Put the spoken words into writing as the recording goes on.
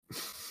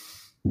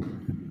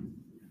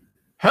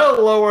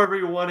Hello,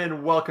 everyone,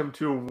 and welcome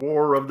to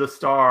War of the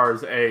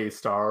Stars, a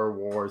Star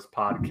Wars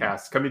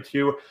podcast coming to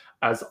you,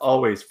 as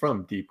always,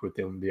 from deep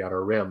within the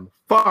Outer Rim,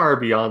 far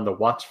beyond the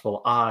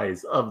watchful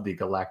eyes of the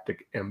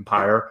Galactic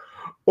Empire,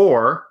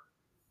 or,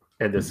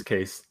 in this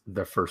case,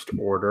 the First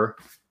Order.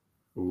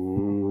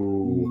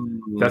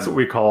 Ooh, that's what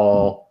we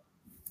call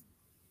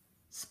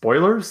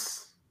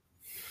spoilers.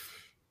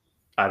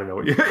 I don't know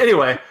what you.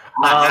 Anyway,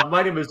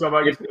 my name is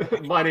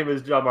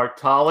John Mark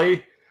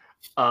Tolley.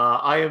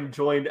 I am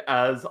joined,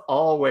 as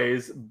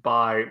always,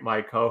 by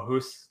my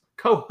co-host,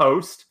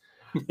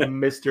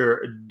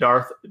 Mr.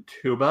 Darth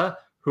Tuba,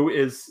 who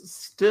is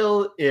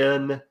still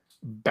in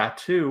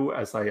Batuu,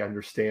 as I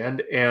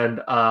understand. And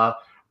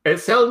it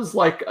sounds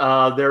like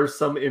there's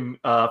some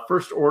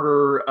First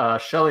Order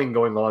shelling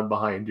going on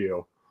behind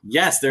you.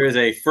 Yes, there is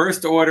a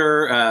First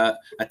Order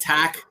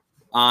attack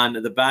on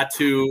the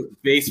Batuu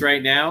base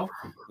right now,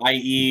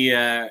 i.e.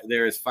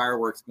 there is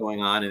fireworks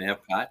going on in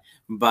Epcot.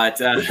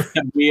 But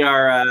we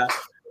are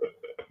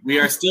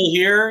still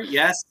here.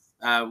 Yes,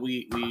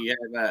 we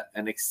have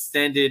an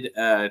extended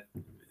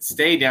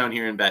stay down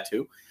here in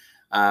Batuu,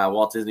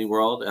 Walt Disney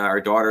World. Our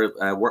daughter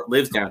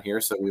lives down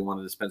here, so we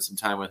wanted to spend some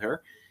time with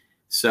her.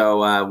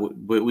 So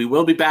we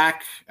will be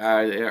back.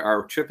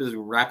 Our trip is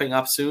wrapping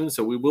up soon,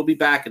 so we will be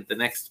back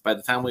by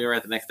the time we are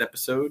at the next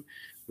episode,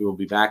 we will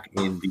be back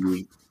in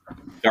the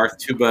Darth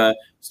Tuba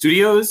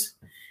Studios.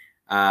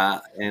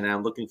 And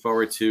I'm looking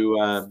forward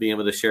to being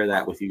able to share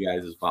that with you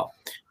guys as well.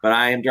 But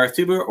I am Darth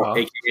Tuba,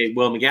 a.k.a.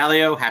 Will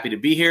McGallio. Happy to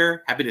be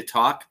here. Happy to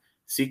talk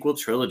sequel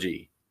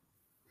trilogy.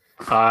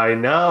 I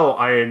know.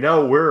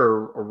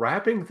 We're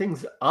wrapping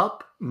things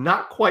up.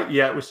 Not quite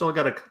yet. We still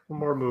got a couple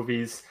more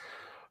movies.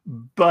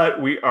 But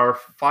we are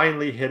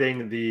finally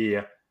hitting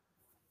the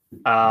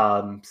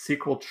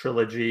sequel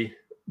trilogy,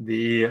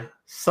 the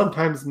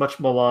sometimes much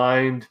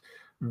maligned,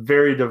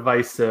 very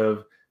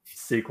divisive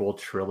sequel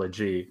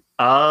trilogy.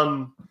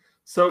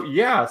 So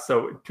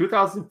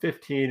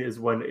 2015 is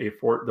when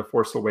The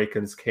Force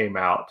Awakens came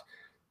out.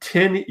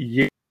 10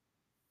 years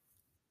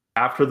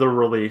after the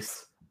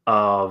release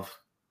of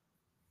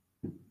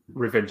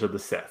Revenge of the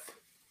Sith.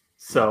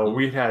 So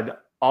we had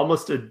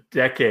almost a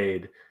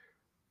decade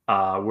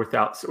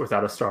without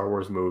a Star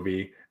Wars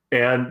movie.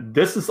 And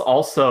this is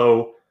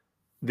also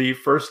the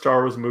first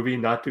Star Wars movie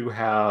not to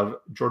have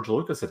George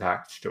Lucas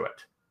attached to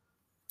it.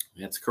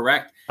 That's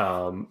correct.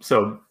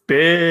 So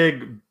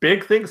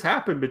big things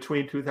happened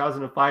between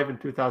 2005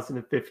 and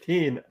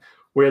 2015.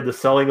 We had the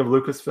selling of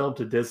Lucasfilm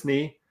to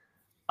Disney.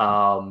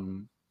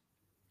 The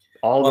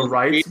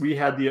rights. We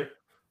had the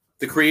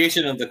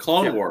creation of the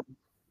Clone Wars,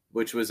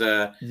 which was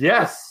Clone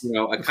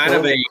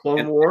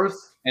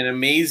Wars, an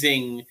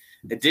amazing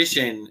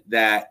addition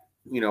that,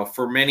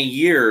 for many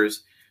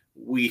years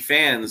we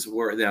fans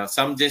were,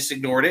 some just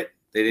ignored it.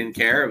 They didn't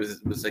care. It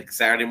was like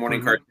Saturday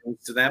morning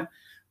cartoons to them.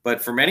 But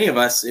for many of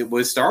us, it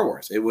was Star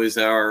Wars. It was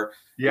it was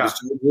George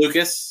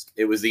Lucas.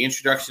 It was the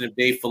introduction of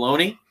Dave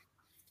Filoni.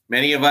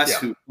 Many of us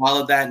who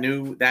followed that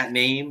knew that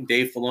name,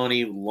 Dave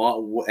Filoni,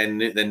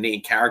 and the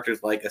name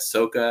characters like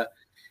Ahsoka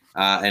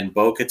and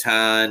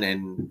Bo-Katan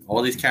and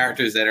all these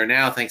characters that are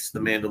now, thanks to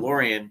The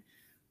Mandalorian,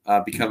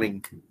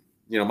 becoming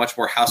much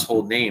more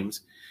household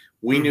names.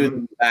 We knew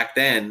them back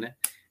then,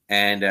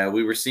 and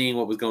we were seeing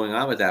what was going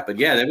on with that. But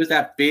there was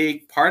that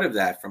big part of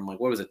that from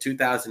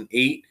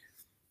 2008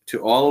 to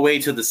all the way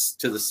to the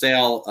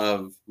sale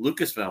of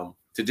Lucasfilm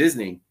to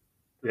Disney.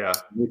 Yeah,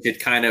 which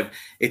we're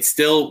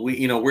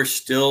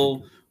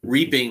still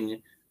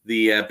reaping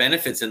the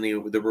benefits and the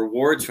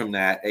rewards from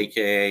that,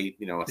 aka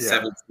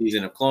seventh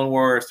season of Clone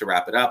Wars to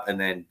wrap it up, and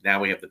then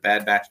now we have the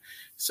Bad Batch.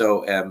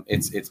 So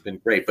it's been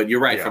great. But you're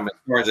right, from as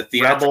far as a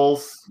theatrical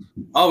Rebels.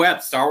 Oh yeah,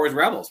 Star Wars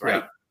Rebels,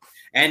 right? Yeah.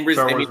 And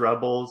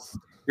Rebels,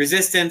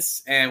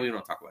 Resistance, and we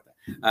don't talk about that.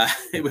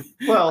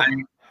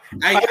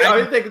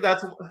 I think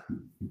that's.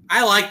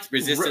 I liked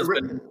Resistance,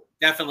 but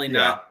definitely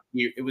not.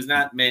 It was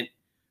not meant.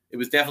 It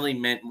was definitely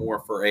meant more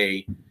for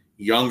a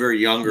younger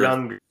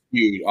skewed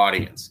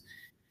audience.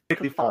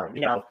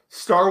 Fine,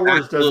 Star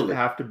Wars doesn't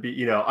have to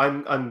be.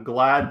 I'm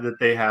glad that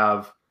they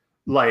have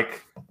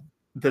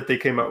that they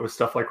came up with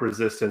stuff like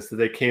Resistance. That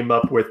they came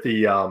up with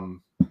the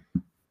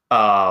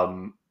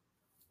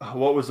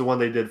what was the one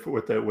they did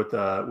with the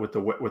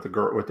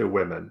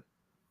women?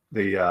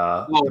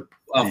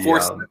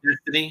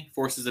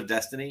 Forces of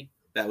Destiny.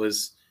 That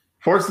was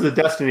Forces of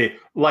Destiny.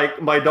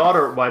 Like my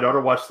daughter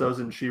watched those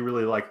and she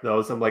really liked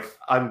those.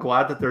 I'm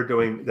glad that they're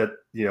doing that.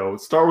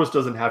 Star Wars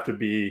doesn't have to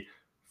be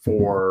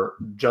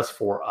just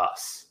for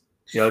us.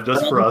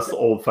 Just for us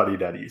old fuddy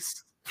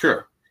duddies.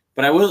 Sure,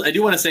 but I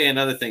do want to say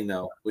another thing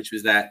though, which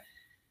was that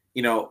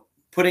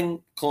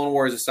putting Clone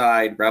Wars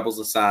aside, Rebels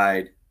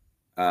aside,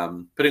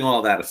 putting all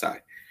of that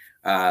aside,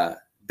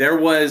 there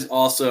was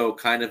also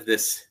kind of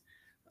this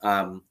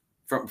from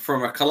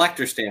a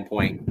collector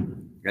standpoint,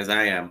 as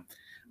I am.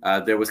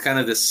 There was kind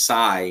of this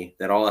sigh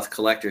that all us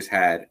collectors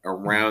had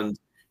around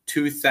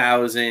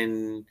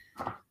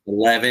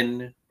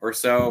 2011 or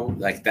so,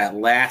 like that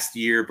last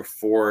year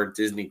before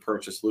Disney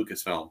purchased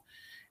Lucasfilm,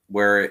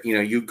 where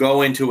you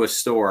go into a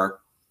store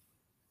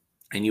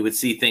and you would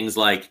see things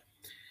like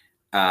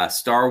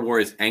Star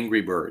Wars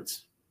Angry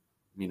Birds.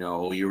 You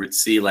know, you would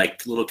see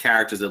like little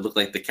characters that look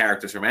like the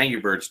characters from Angry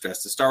Birds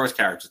dressed as Star Wars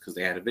characters because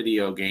they had a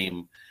video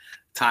game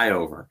tie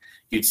over.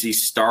 You'd see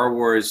Star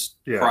Wars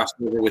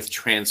crossover with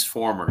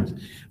Transformers,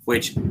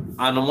 which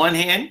on the one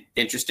hand,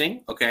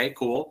 interesting. Okay,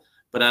 cool.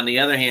 But on the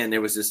other hand, there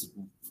was this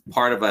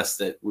part of us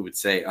that we would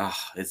say, oh,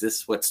 is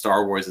this what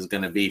Star Wars is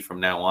going to be from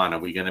now on? Are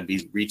we going to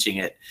be reaching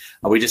it?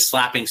 Are we just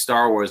slapping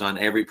Star Wars on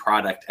every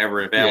product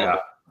ever available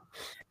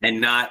and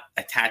not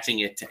attaching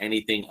it to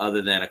anything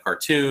other than a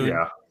cartoon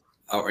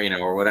or, you know,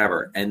 or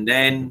whatever? And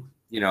then,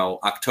 you know,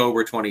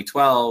 October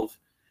 2012,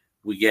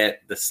 we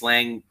get the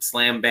slam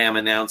bam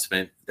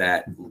announcement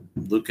that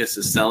Lucas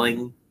is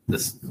selling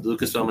this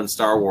Lucasfilm and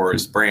Star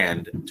Wars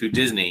brand to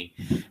Disney.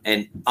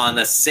 And on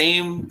the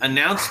same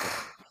announcement,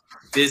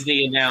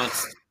 Disney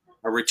announced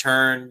a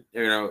return,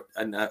 you know,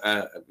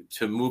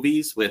 to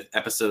movies with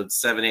episodes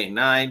 7, 8, and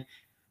 9.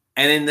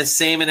 And in the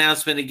same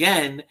announcement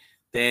again,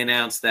 they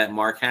announced that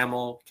Mark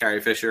Hamill,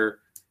 Carrie Fisher,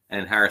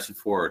 and Harrison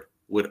Ford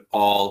would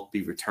all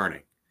be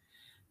returning.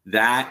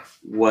 That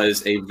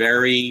was a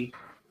very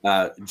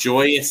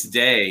joyous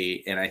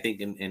day, and I think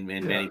in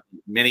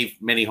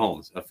many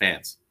homes of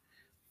fans.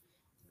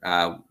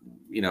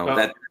 You know,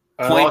 that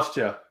I point. lost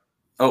you.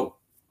 Oh,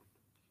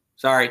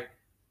 sorry.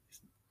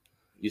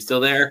 You still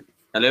there?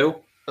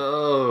 Hello?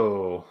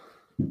 Oh.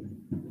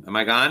 Am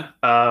I gone?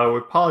 We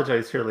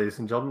apologize here, ladies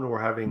and gentlemen. We're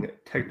having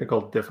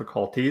technical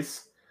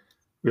difficulties.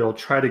 We'll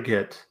try to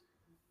get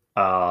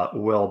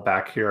Will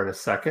back here in a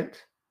second.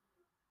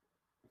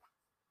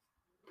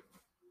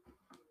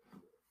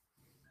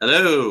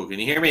 Hello, can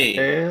you hear me?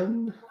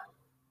 And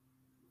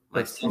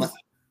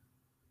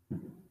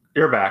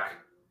you're back.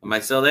 Am I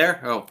still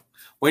there? Oh,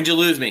 when'd you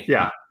lose me?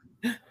 Yeah.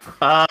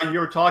 You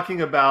were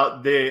talking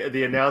about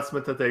the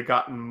announcement that they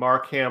gotten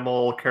Mark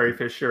Hamill, Carrie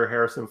Fisher,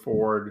 Harrison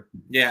Ford.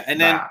 Yeah, and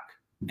back.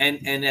 then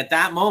and at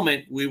that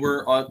moment we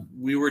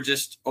were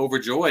just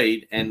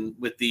overjoyed, and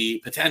with the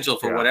potential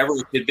for whatever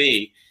it could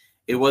be.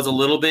 It was a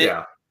little bit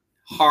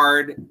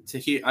hard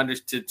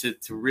to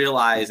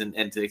realize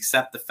and to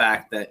accept the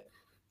fact that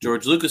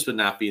George Lucas would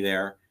not be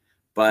there,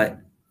 but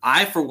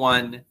I, for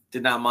one,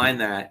 did not mind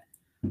that.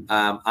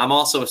 I'm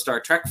also a Star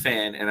Trek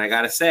fan, and I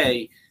got to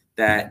say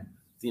that,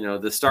 you know,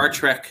 the Star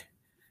Trek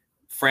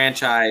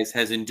franchise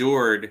has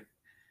endured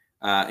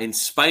in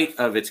spite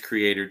of its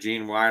creator,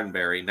 Gene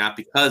Roddenberry, not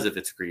because of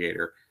its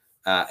creator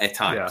at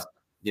times. Yeah.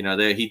 You know,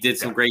 he did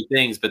some great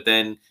things, but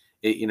then,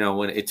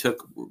 when it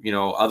took,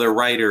 other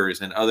writers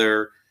and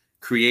other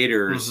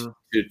creators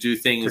to do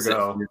things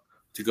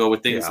to go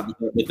with things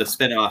with the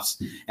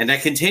spinoffs, and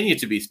that continue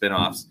to be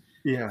spinoffs.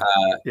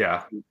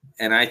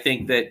 And I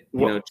think that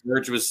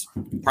George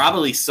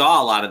probably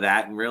saw a lot of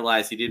that and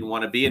realized he didn't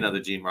want to be another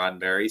Gene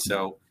Roddenberry,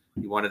 so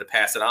he wanted to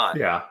pass it on.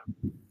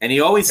 And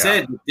he always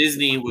said that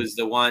Disney was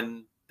the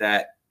one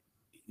that,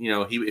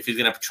 if he's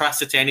going to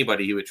trust it to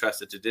anybody, he would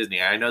trust it to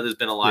Disney. I know there's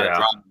been a lot of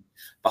drama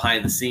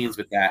behind the scenes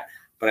with that,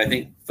 but I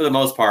think for the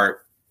most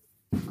part.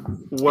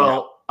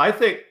 Well, I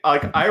think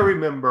I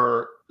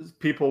remember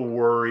people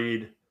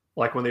worried.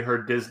 Like when they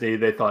heard Disney,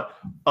 they thought,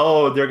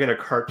 oh, they're going to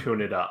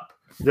cartoon it up.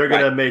 They're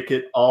going to make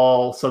it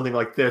all something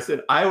like this.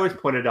 And I always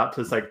pointed out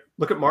to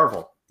look at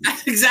Marvel.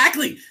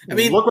 Exactly. I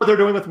mean, look what they're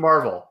doing with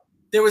Marvel.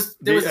 There was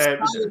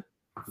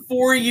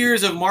 4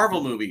 years of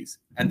Marvel movies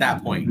at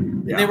that point.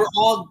 And they were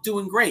all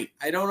doing great.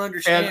 I don't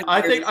understand. And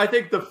I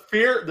think the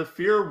fear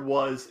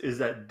is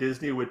that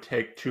Disney would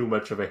take too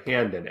much of a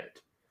hand in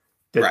it.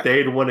 That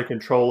they'd want to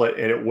control it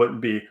and it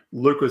wouldn't be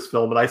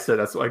Lucasfilm. And I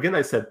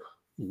said,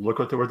 look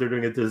what they're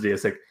doing at Disney.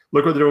 It's like,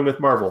 look what they're doing with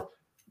Marvel.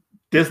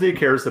 Disney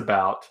cares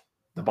about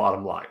the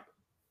bottom line,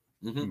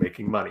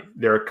 making money.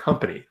 They're a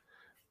company.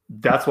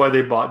 That's why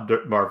they bought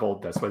Marvel.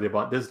 That's why they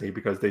bought Disney,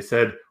 because they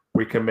said,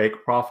 we can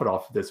make profit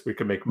off of this. We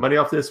can make money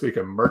off this. We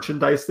can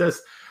merchandise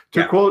this.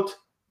 To quote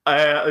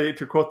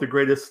the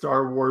greatest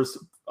Star Wars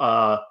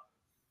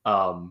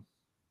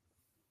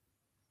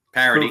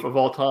parody of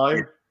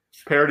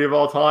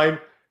all time,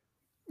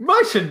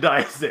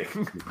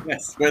 merchandising.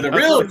 Yes, where the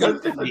real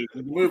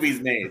movies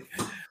made.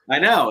 I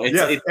know.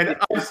 And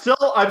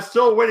I'm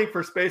still waiting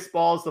for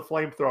Spaceballs, the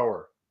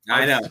flamethrower.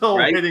 I'm still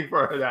waiting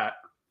for that.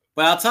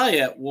 But I'll tell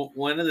you,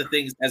 one of the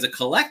things as a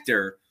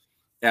collector,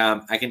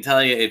 I can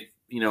tell you, if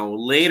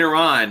later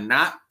on,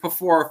 not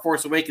before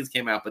Force Awakens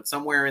came out, but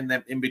somewhere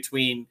in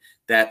between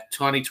that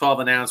 2012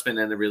 announcement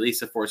and the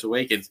release of Force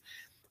Awakens,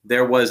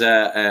 there was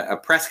a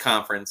press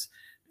conference,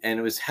 and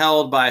it was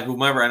held by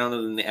whomever. I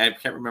don't know. I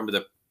can't remember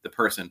the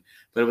person,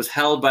 but it was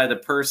held by the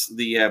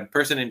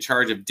person in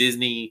charge of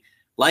Disney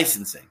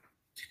licensing,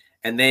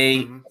 and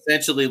they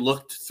essentially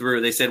looked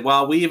through. They said,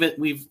 "Well,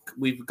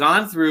 we've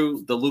gone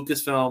through the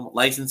Lucasfilm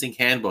licensing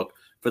handbook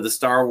for the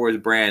Star Wars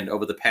brand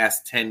over the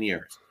past 10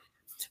 years,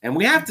 and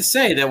we have to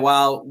say that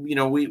while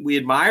we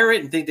admire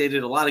it and think they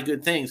did a lot of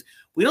good things,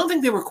 we don't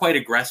think they were quite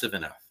aggressive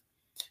enough."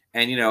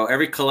 And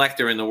every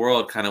collector in the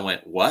world kind of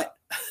went, "What?"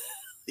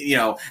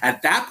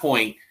 At that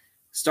point,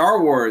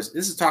 Star Wars,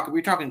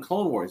 we're talking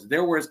Clone Wars.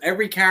 There was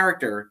every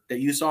character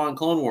that you saw in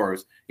Clone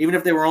Wars, even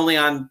if they were only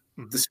on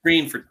the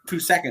screen for 2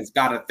 seconds,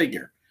 got a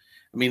figure.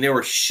 I mean, there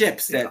were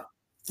ships that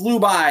flew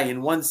by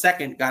in 1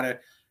 second, got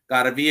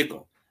a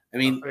vehicle. I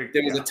mean,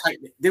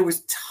 there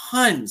was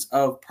tons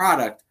of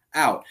product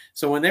out.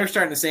 So when they were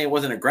starting to say it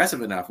wasn't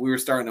aggressive enough, we were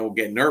starting to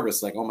get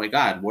nervous, like, oh my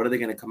God, what are they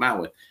going to come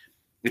out with?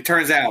 It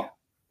turns out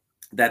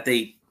that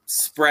they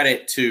spread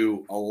it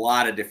to a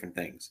lot of different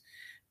things.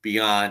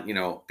 Beyond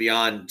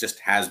just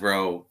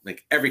Hasbro,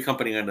 like every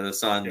company under the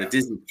sun, the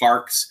Disney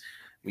parks,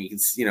 I mean,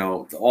 you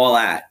can, all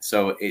that.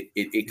 So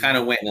it kind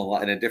of went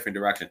in a different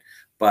direction.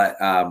 But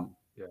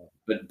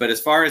but as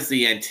far as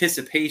the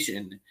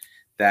anticipation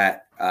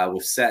that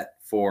was set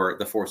for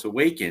The Force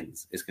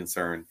Awakens is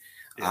concerned,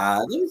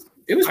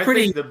 it was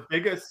pretty. The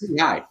biggest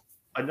high.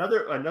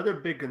 Another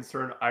big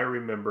concern I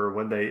remember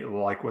when they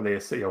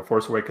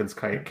Force Awakens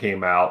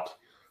came out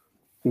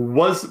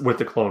was with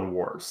the Clone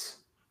Wars.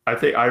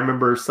 I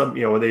remember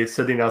when they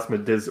said the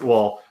announcement,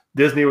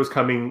 Disney was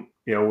coming,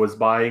 was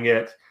buying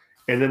it.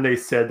 And then they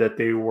said that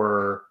they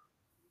were,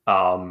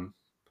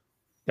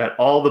 that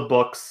all the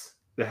books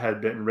that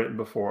had been written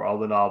before, all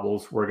the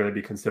novels were going to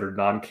be considered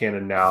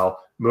non-canon now,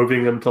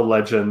 moving them to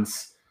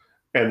Legends.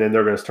 And then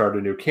they're going to start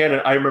a new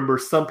canon. I remember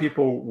some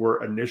people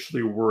were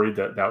initially worried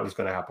that was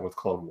going to happen with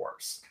Clone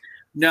Wars.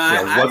 No,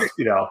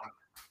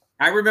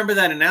 I remember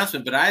that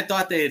announcement, but I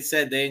thought they had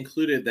said they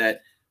included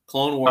that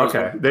Clone Wars.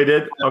 Okay, they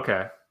did?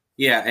 Okay.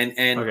 Yeah,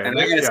 and I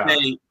gotta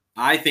say,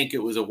 I think it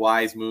was a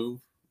wise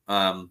move,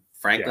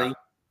 frankly,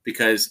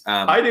 because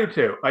I do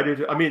too.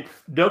 I mean,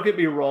 don't get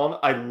me wrong.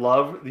 I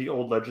love the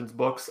old Legends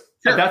books.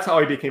 Sure. And that's how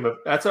I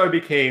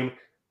became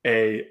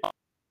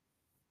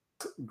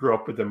grew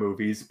up with the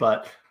movies,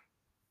 but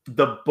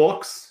the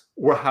books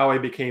were how I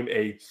became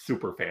a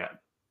super fan.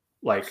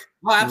 Like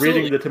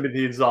reading the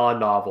Timothy Zahn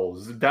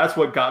novels. That's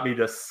what got me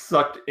just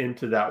sucked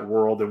into that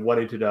world and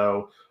wanting to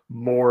know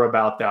more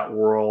about that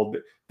world.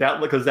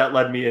 Because that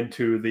led me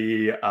into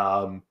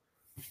all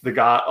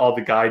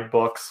the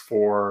guidebooks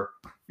for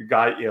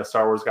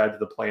Star Wars Guide to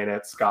the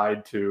Planets,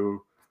 Guide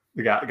to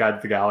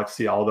the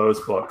Galaxy, all those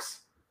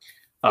books.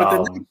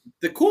 But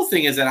the cool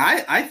thing is that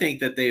I think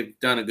that they've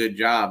done a good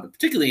job,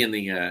 particularly in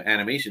the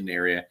animation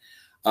area,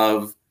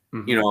 of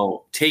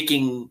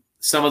taking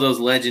some of those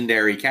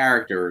legendary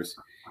characters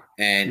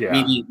and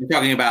maybe we're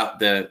talking about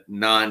the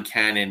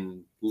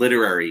non-canon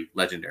literary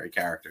legendary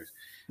characters.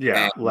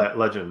 Yeah,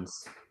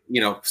 legends.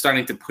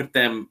 Starting to put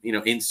them,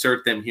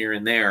 insert them here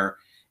and there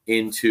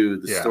into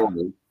the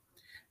story.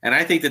 And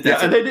I think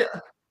that's and they did.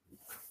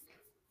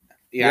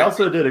 Yeah, they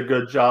also did a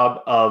good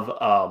job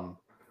of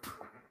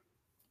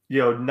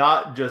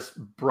not just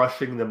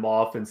brushing them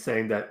off and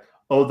saying that,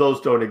 oh, those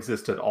don't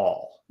exist at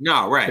all.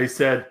 No, right. They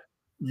said,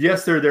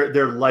 yes,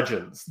 they're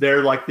legends.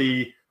 They're like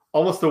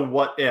almost the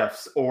what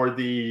ifs, or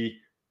these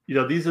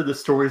are the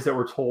stories that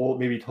were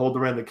told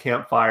around the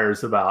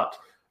campfires about,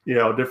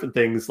 different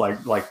things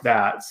like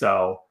that.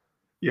 So,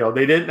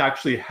 they didn't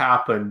actually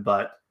happen,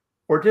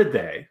 or did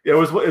they?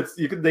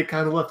 They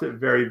kind of left it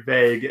very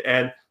vague.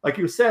 And like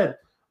you said,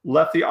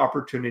 left the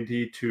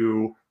opportunity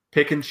to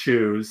pick and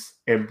choose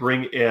and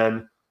bring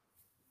in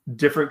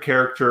different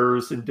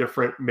characters and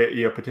different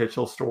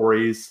potential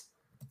stories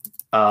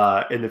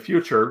in the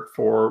future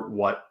for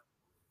what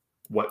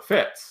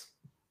fits.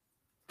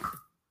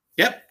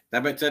 Yep,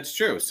 that's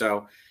true.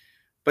 So,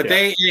 but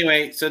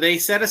they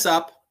set us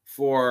up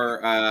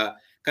for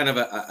kind of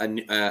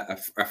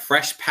a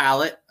fresh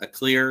palette, a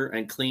clear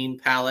and clean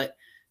palette,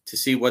 to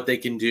see what they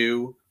can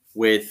do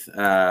with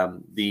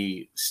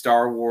the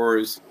Star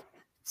Wars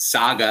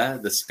saga,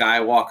 the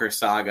Skywalker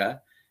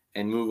saga,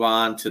 and move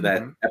on to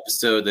that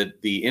episode,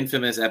 the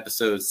infamous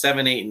episode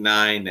 7, 8, and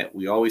 9 that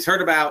we always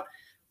heard about,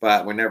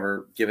 but we're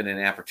never given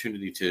an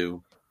opportunity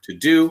to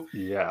do.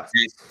 Yes.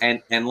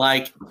 And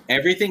like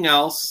everything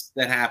else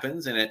that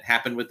happens, and it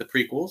happened with the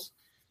prequels,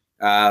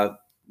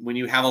 when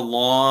you have a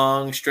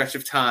long stretch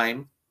of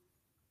time,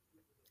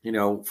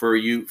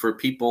 for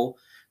people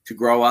to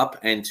grow up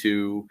and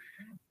to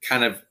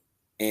kind of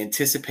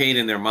anticipate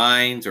in their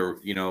minds,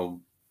 or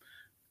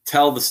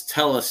tell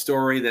a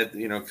story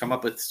that come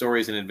up with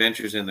stories and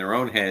adventures in their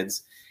own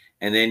heads,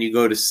 and then you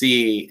go to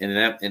see an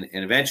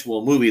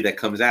eventual movie that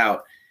comes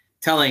out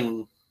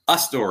telling a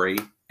story,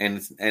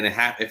 and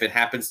if it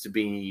happens to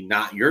be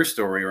not your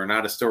story, or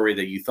not a story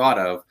that you thought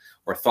of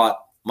or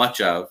thought much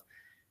of,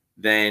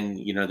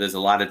 then there's a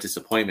lot of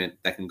disappointment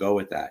that can go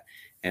with that.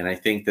 And I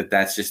think that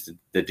that's just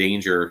the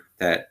danger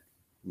that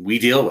we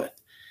deal with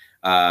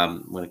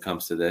when it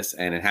comes to this.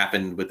 And it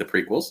happened with the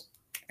prequels,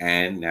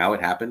 and now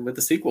it happened with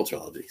the sequel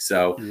trilogy.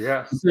 So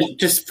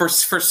just for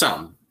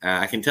some,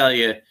 I can tell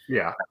you,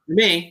 for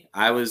me,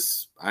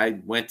 I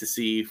went to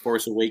see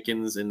Force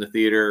Awakens in the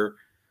theater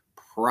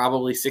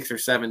probably 6 or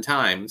 7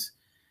 times,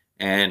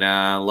 and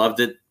loved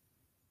it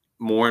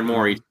more and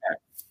more each time.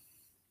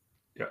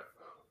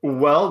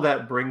 Well,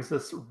 that brings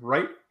us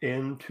right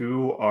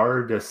into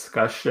our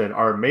discussion.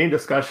 Our main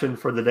discussion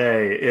for the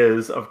day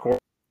is, of course,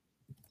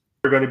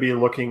 we're going to be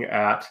looking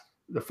at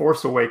The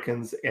Force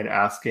Awakens and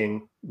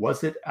asking,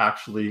 was it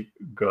actually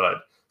good?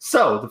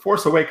 So, The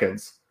Force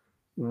Awakens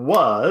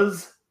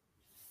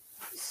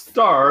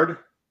starred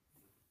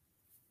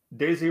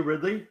Daisy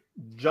Ridley,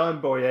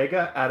 John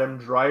Boyega, Adam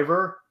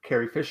Driver,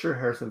 Carrie Fisher,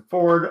 Harrison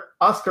Ford,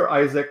 Oscar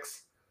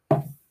Isaacs,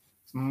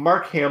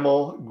 Mark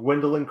Hamill,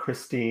 Gwendolyn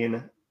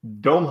Christine,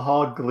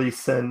 Domhnall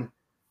Gleeson,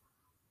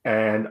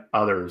 and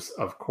others.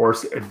 Of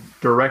course,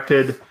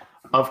 directed,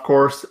 of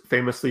course,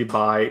 famously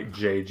by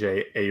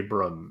J.J.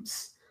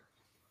 Abrams.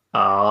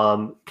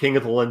 King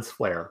of the lens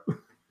flare.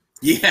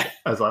 Yeah.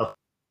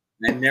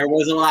 And there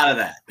was a lot of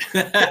that.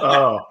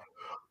 Oh,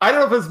 I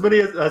don't know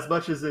if as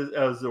much as it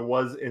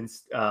was in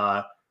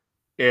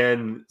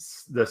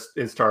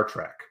Star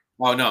Trek.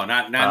 Oh no,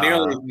 not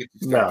nearly as much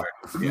as Star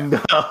Trek. Yeah.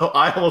 No,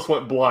 I almost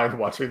went blind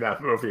watching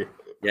that movie.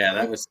 Yeah,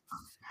 that was.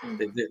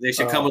 They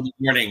should come with a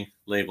warning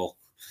label.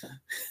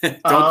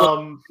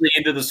 Don't look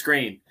into the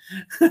screen.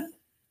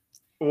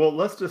 Well,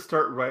 let's just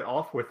start right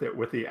off with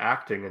the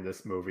acting in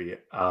this movie.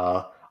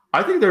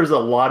 I think there's a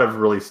lot of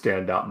really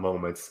standout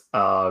moments.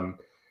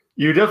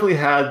 You definitely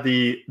had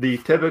the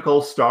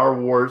typical Star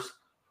Wars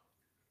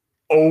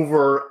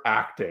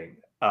overacting.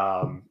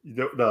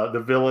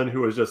 The villain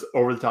who was just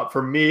over the top.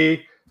 For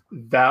me,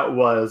 that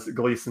was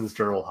Gleason's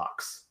General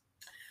Hux.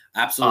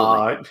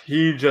 Absolutely.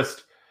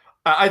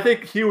 I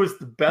think he was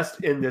the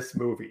best in this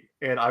movie,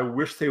 and I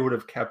wish they would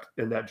have kept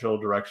in that general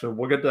direction.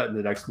 We'll get to that in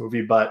the next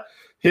movie, but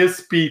his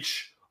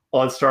speech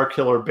on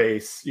Starkiller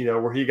Base,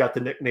 where he got the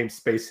nickname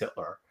Space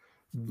Hitler,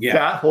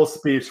 that whole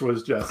speech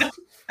was just,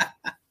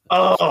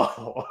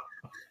 oh.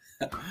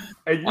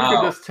 And you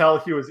could just tell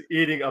he was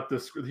eating up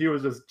he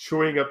was just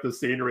chewing up the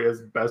scenery as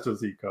best as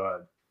he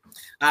could.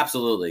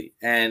 Absolutely.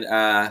 And,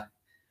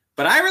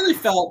 but I really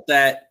felt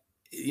that,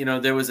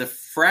 there was a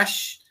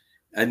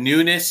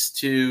newness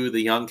to the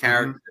young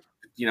character.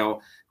 Mm-hmm.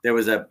 There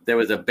was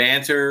a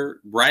banter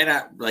right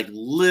at, like,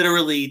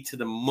 literally to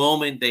the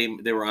moment they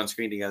were on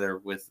screen together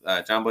with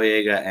John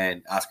Boyega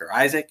and Oscar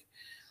Isaac.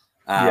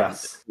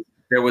 Yes.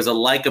 There was a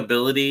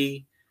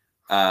likability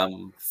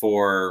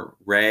for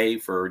Rey,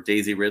 for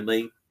Daisy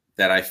Ridley,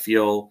 that I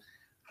feel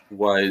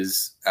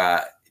was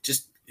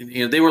just,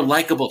 they were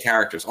likable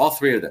characters. All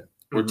three of them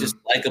were just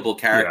likable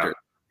characters.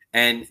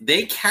 Yeah. And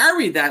they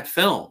carried that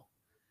film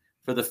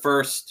for the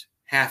first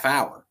half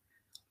hour.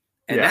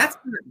 And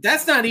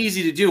that's not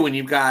easy to do when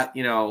you've got,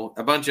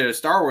 a bunch of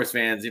Star Wars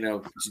fans,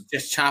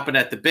 just chomping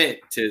at the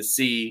bit to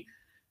see,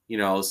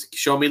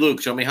 show me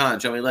Luke, show me Han,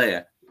 show me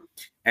Leia.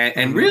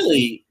 And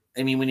really,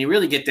 I mean, when you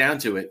really get down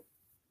to it,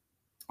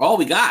 all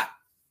we got,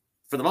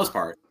 for the most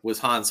part, was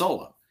Han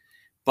Solo.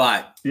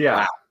 But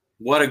wow,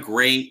 what a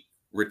great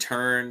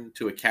return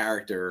to a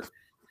character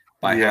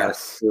by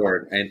Harrison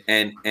Ford.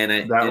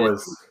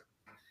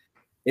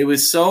 It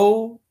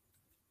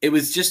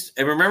was just,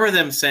 I remember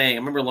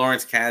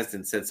Lawrence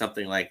Kasdan said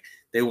something like,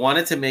 they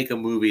wanted to make a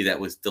movie that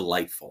was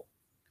delightful,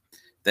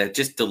 that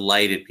just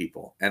delighted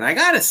people. And I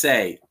got to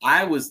say,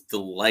 I was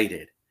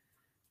delighted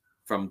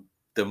from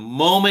the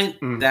moment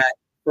that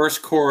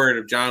first chord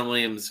of John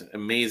Williams'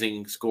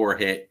 amazing score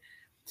hit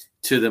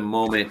to the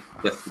moment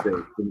that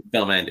the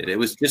film ended. It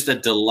was just a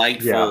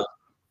delightful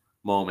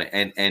moment.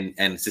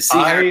 And to see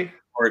Harrison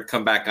Ford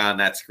come back on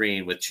that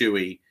screen with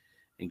Chewie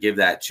and give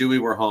that Chewie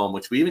We're Home,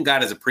 which we even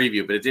got as a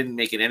preview, but it didn't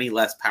make it any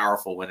less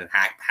powerful when it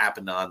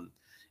happened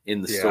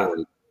in the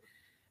story.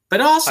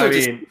 But also,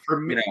 for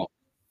me,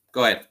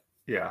 go ahead.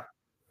 Yeah.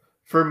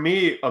 For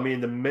me, I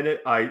mean, the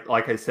minute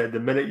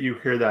the minute you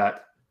hear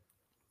that,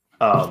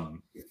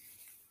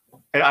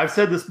 and I've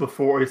said this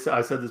before.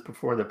 I've said this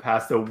before in the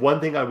past. The one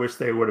thing I wish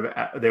they would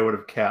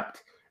have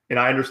kept, and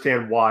I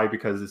understand why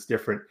because it's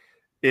different,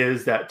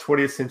 is that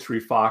 20th Century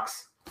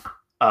Fox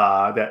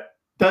that.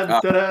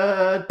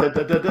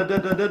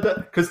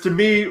 Because to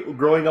me,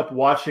 growing up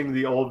watching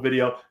the old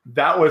video,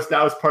 that was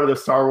part of the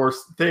Star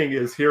Wars thing,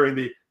 is hearing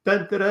the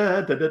and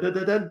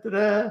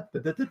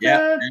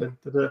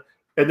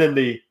then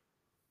the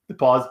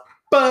pause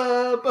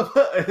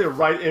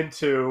right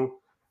into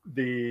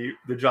the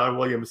John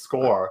Williams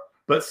score.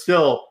 But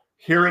still,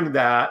 hearing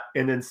that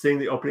and then seeing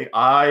the opening,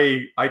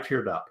 I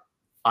teared up.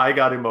 I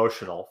got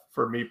emotional,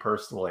 for me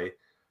personally.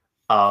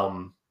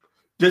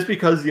 Just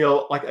because,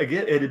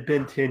 again, it had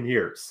been 10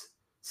 years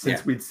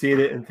since we'd seen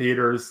it in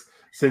theaters,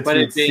 since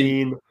we'd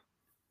seen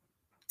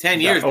 10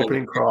 years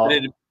opening crawl.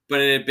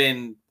 But it had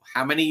been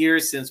how many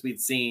years since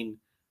we'd seen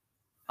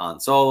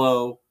Han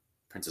Solo,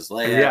 Princess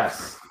Leia?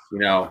 Yes.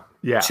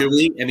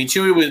 Chewie. I mean,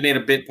 Chewie was made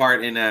a bit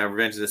part in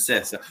Revenge of the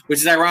Sith, which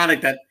is ironic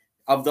that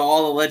of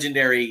all the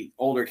legendary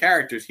older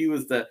characters, he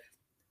was I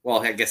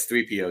guess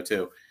 3PO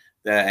too,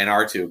 and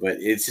R2. But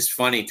it's just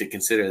funny to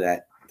consider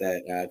that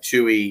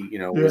Chewie,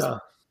 was.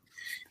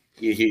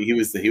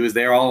 He was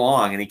there all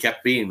along, and he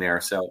kept being there.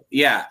 So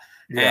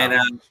and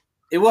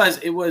it was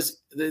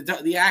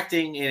the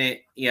acting in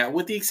it,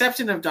 with the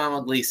exception of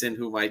Domhnall Gleeson,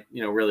 whom I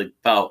really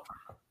felt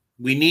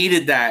we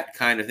needed that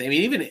kind of thing. I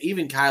mean,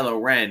 even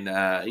Kylo Ren,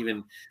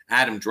 even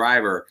Adam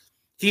Driver,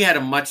 he had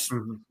a much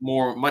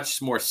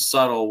more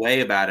subtle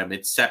way about him.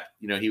 Except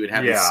he would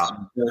have these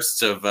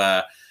bursts of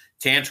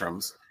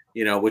tantrums,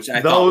 which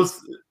I those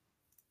thought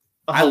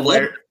I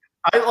love.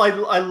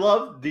 I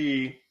love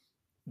the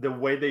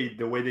way they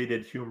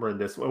did humor in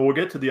this one. We'll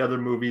get to the other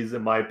movies,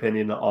 in my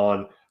opinion,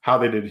 on how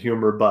they did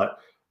humor, but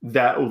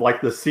that,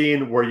 like the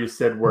scene where you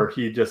said where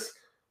he just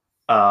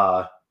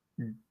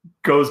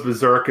goes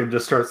berserk and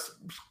just starts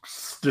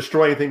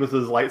destroying things with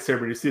his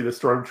lightsaber. You see the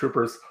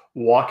stormtroopers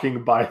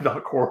walking by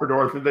the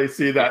corridor, and they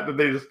see that, and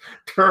they just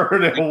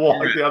turn and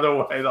walk the other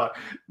way. Like,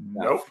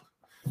 nope.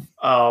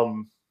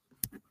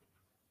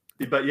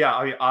 But yeah,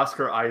 I mean,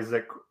 Oscar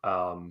Isaac,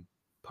 Poe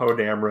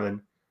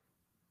Dameron,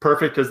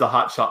 perfect as the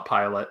hotshot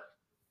pilot.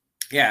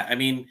 Yeah, I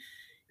mean,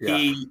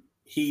 he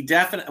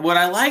definitely. What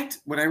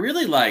I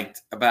really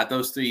liked about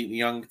those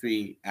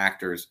three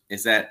actors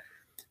is that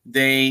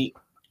they,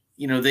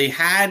 there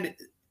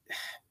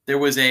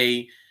was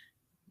a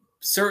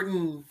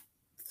certain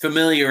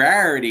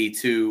familiarity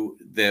to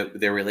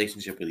their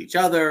relationship with each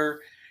other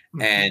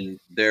and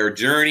their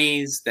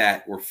journeys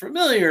that were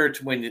familiar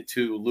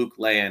to Luke,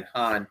 Leia, and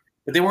Han,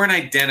 but they weren't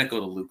identical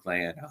to Luke,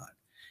 Leia, and Han.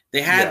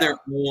 They had their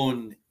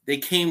own. They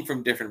came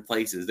from different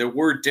places. There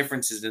were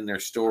differences in their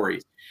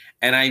stories,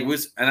 and I'm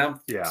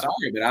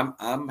sorry, but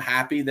I'm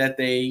happy that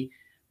they,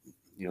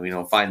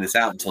 find this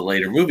out until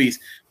later movies.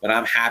 But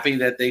I'm happy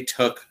that they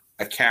took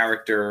a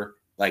character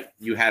like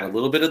you had a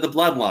little bit of the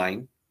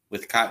bloodline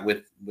with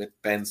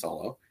Ben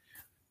Solo.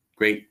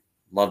 Great,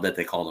 love that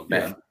they called him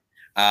Ben.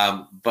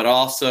 But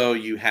also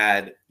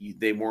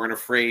they weren't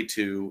afraid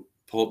to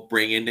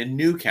bring in a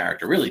new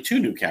character, really two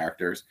new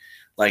characters,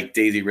 like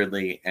Daisy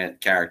Ridley and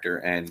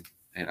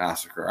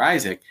Oscar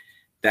Isaac,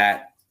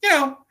 that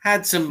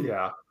had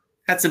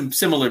some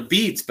similar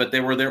beats, but they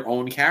were their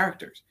own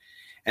characters.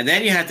 And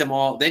then you had them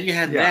all. Then you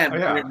had them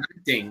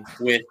interacting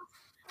with,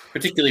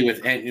 particularly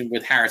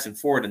with Harrison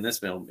Ford in this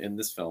film, and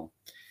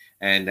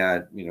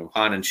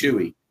Han and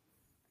Chewie,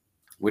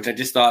 which I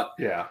just thought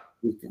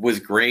was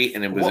great,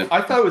 and it was.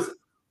 I thought it was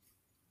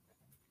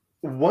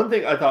one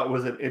thing. I thought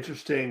was an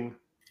interesting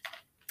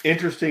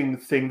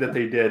thing that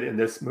they did in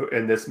this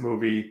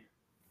movie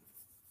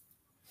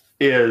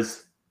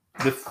is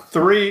the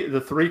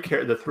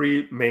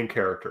three main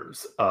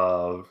characters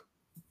of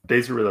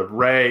Daisy Ridley,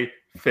 Rey,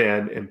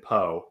 Finn, and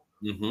Poe.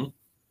 Mm-hmm.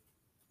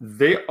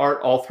 They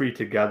aren't all three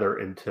together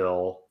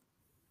until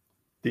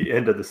the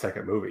end of the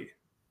second movie.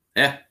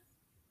 Yeah.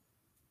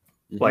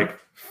 Mm-hmm. Like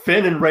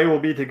Finn and Rey will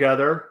be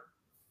together,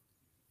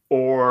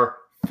 or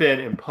Finn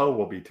and Poe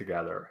will be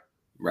together.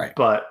 Right.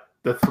 But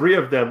the three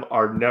of them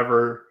are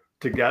never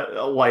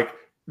together. Like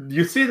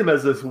you see them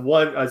as this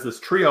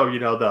trio,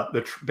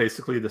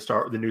 basically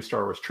the new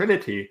Star Wars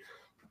Trinity.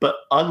 But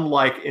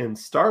unlike in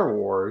Star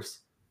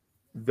Wars,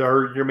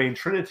 your main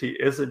Trinity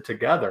isn't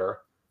together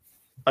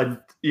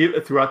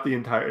throughout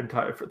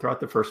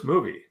the first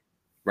movie.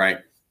 Right.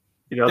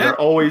 They're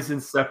always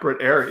in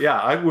separate areas.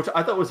 Yeah, which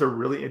I thought was a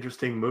really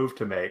interesting move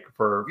to make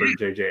for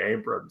J.J.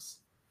 Abrams.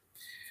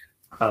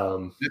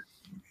 All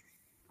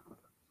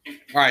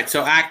right,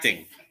 so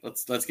acting.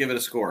 Let's give it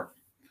a score.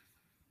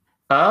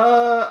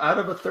 Out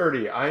of a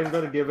 30, I'm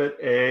going to give it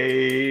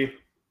a.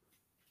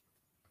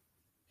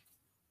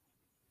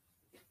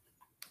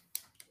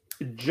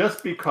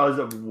 Just because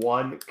of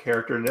one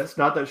character, and it's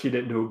not that she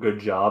didn't do a good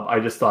job. I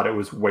just thought it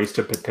was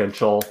wasted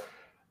potential.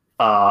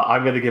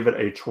 I'm going to give it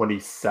a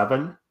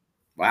 27.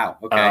 Wow.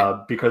 Okay.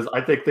 Because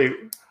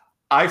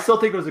I still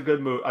think it was a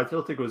good move. I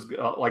still think it was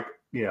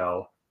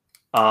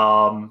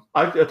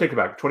I take it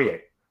back.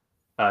 28.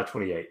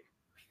 28.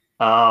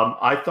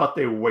 I thought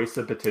they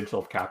wasted potential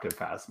of Captain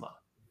Phasma.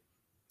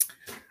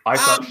 I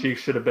thought she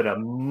should have been a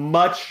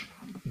much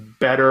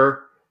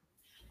better.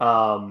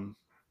 I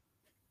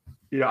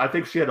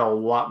think she had a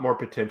lot more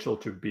potential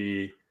to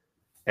be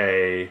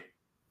a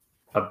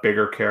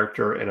bigger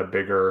character and a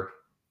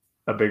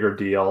bigger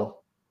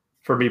deal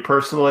for me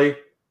personally.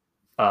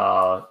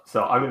 So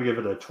I'm going to give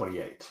it a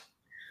 28.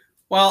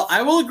 Well,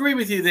 I will agree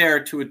with you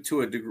there to a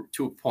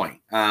point.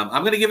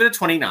 I'm going to give it a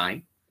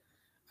 29.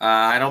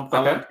 I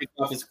won't pick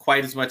off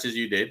quite as much as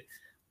you did,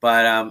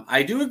 but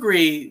I do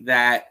agree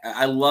that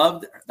I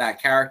loved that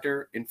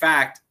character. In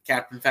fact,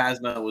 Captain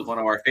Phasma was one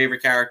of our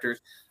favorite characters.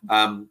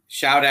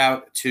 Shout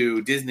out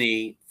to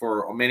Disney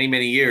for many,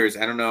 many years.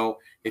 I don't know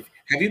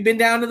have you been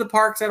down to the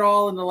parks at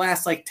all in the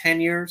last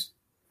 10 years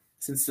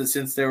since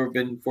there have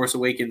been Force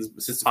Awakens?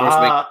 Since the Force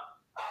Awakens.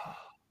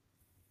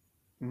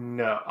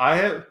 No, I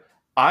have.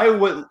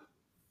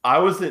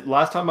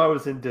 Last time I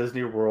was in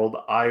Disney World,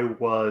 I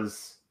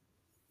was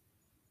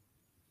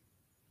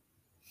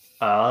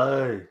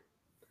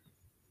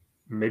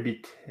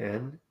maybe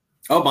 10.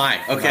 Oh my,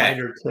 okay.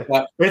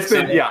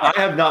 I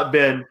have not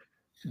been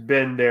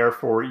there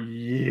for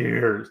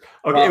years.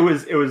 Okay, well,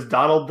 it was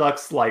Donald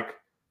Duck's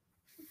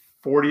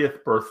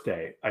 40th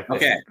birthday, I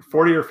think. Okay.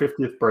 40 or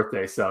 50th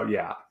birthday. So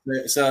yeah.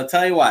 So I'll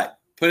tell you what,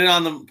 put it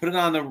on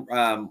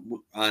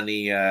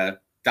the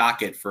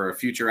docket for a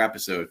future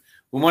episode.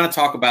 We want to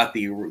talk about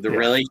the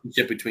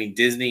relationship between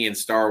Disney and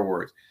Star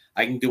Wars.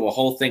 I can do a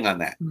whole thing on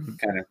that,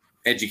 kind of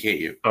educate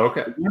you.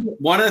 Okay.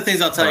 One of the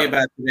things I'll tell you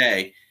about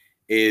today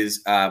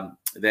is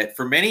that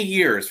for many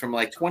years, from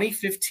like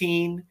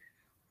 2015,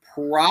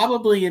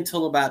 probably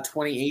until about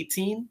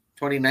 2018,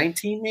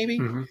 2019, maybe,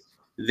 Mhm.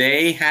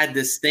 they had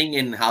this thing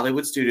in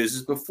Hollywood studios.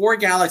 This is before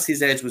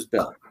Galaxy's Edge was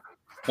built,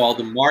 called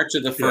the March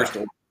of the First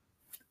Order.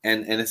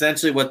 And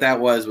essentially what that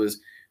was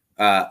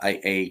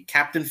a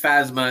Captain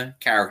Phasma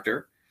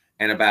character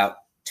and about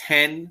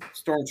 10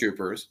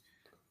 stormtroopers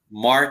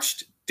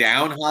marched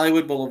down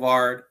Hollywood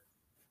Boulevard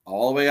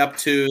all the way up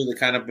to the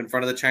kind of in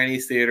front of the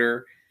Chinese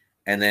theater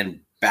and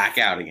then back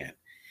out again.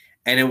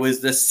 And it was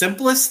the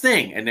simplest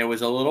thing. And there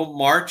was a little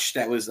march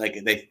that was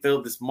like, they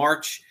filled this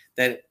march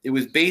that it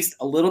was based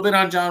a little bit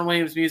on John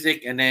Williams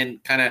music and then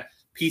kind of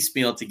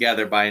piecemeal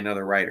together by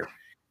another writer.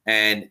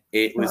 And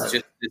it was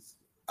just this,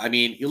 I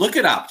mean, you look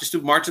it up, just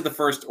do March of the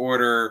First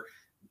Order,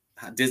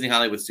 Disney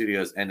Hollywood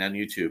Studios, and on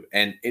YouTube.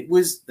 And it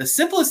was the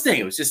simplest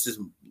thing. It was just this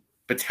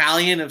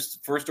battalion of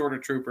First Order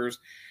troopers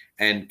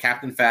and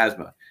Captain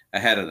Phasma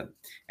ahead of them.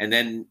 And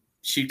then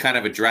she kind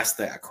of addressed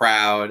the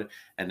crowd,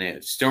 and the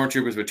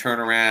stormtroopers would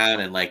turn around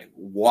and like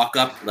walk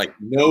up like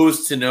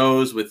nose to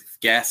nose with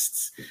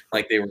guests,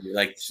 like they were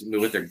like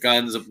with their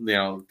guns, you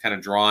know, kind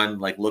of drawn,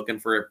 like looking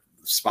for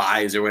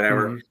spies or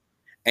whatever. Mm-hmm.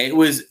 And it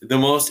was the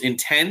most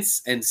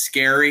intense and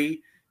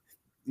scary,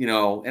 you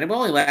know, and it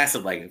only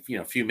lasted like, you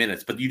know, a few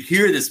minutes, but you'd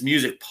hear this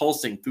music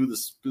pulsing through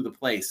the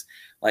place.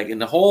 Like, and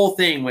the whole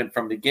thing went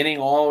from beginning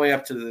all the way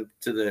up to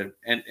the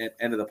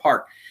end of the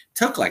park. It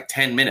took like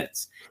 10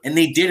 minutes, and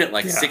they did it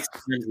like 6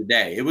 times a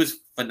day. It was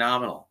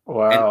phenomenal.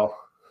 Wow.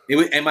 And it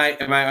was, I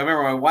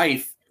remember my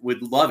wife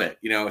would love it.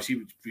 You know, she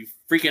would be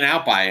freaking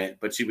out by it,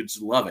 but she would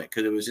just love it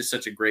because it was just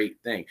such a great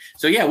thing.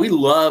 So yeah, we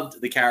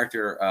loved the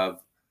character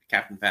of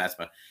Captain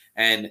Phasma.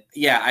 And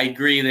yeah, I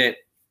agree that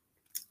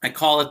I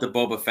call it the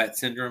Boba Fett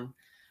syndrome.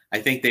 I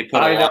think they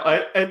put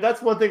and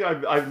that's one thing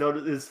I've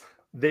noticed is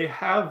they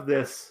have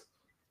this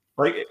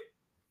like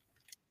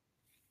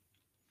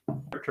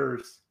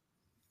characters.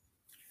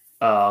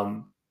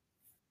 I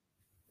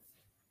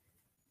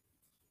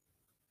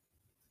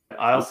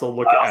also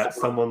look at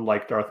someone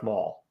like Darth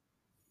Maul.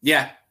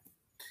 Yeah,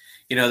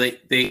 you know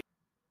they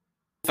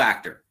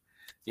factor,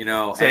 you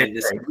know, Same and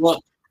this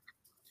look.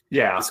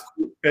 Yeah,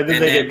 and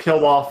then they get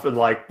killed off in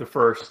like the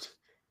first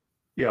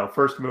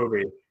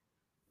movie.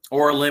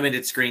 Or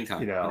limited screen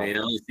time. You know,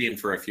 you only see him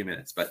for a few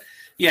minutes. But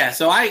yeah,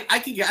 so I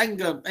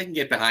can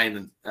get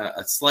behind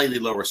a slightly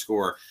lower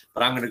score,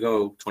 but I'm going to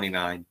go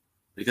 29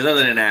 because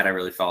other than that, I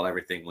really felt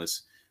everything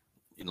was,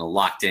 you know,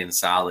 locked in,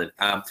 solid.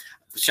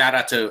 Shout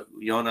out to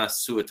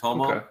Jonas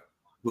Suotomo,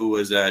 who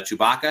was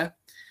Chewbacca.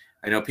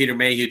 I know Peter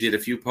Mayhew did a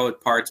few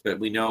parts, but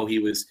we know he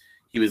was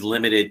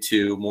limited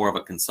to more of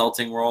a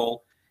consulting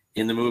role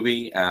in the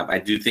movie. I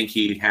do think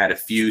he had a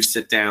few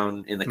sit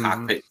down in the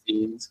cockpit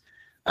scenes.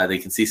 They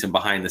can see some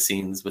behind the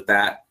scenes with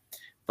that,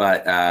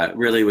 but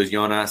really it was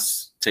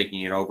Jonas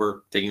taking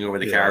over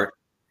the character.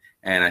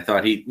 And I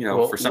thought he, you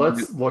know, for some.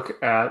 Let's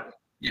look at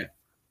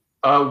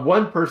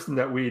one person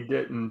that we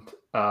didn't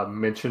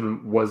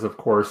mention was, of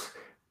course,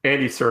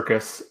 Andy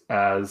Serkis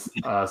as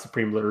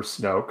Supreme Leader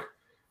Snoke.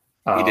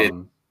 He did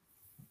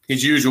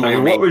his usual. I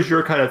mean, what was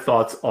your kind of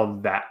thoughts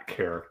on that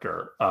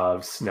character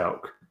of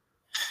Snoke?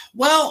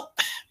 Well,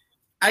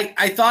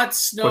 I thought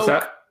Snoke. What's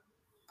that?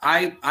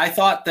 I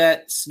thought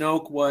that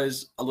Snoke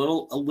was a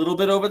little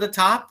bit over the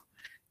top,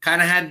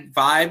 kind of had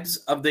vibes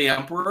of the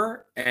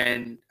Emperor,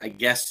 and I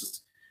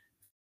guess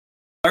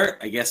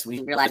we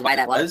realized why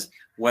that was.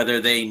 Whether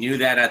they knew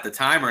that at the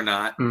time or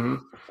not,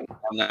 I'm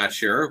not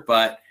sure.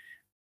 But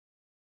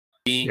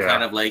being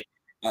kind of like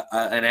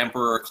an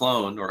Emperor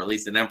clone, or at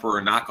least an Emperor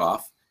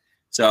knockoff,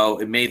 so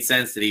it made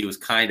sense that he was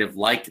kind of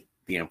like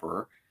the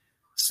Emperor.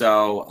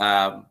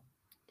 So.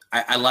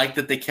 I like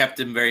that they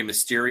kept him very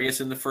mysterious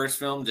in the first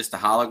film, just a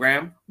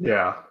hologram.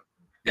 Yeah.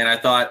 And I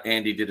thought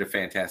Andy did a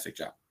fantastic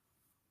job.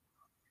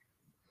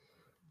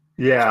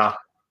 Yeah.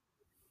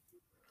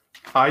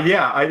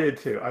 Yeah, I did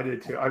too. I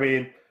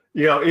mean,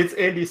 you know, it's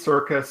Andy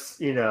Serkis,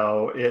 you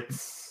know,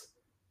 it's,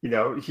 you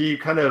know, he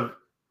kind of,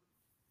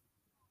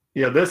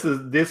 you know,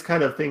 this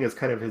kind of thing is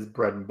kind of his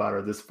bread and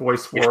butter, this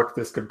voice work,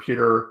 this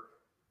computer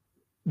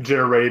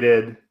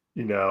generated,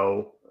 you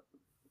know,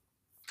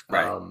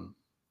 right.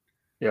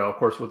 You know, of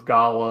course, with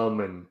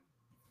Gollum and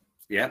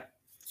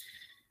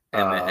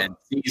and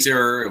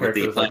Caesar with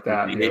the like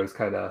that, you know, it's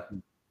kind of.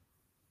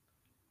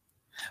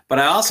 But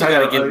I also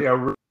got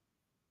to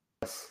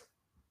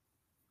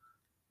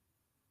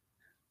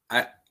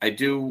give. I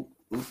do.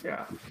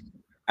 Yeah.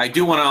 I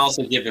do want to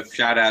also give a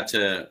shout out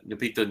to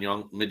Lupita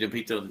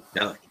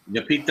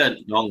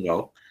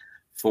Nyong'o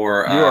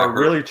for. You are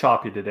really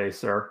choppy today,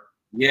 sir.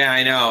 Yeah,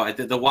 I know.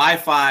 The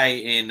Wi-Fi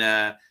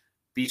in.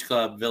 Beach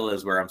Club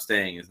Villas where I'm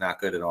staying is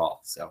not good at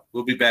all. So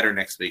we'll be better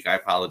next week. I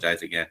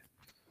apologize again.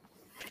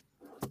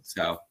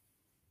 So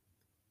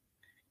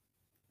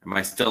am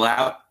I still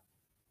out?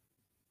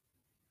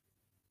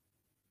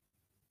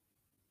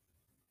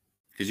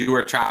 Because you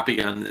were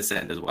choppy on this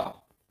end as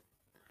well.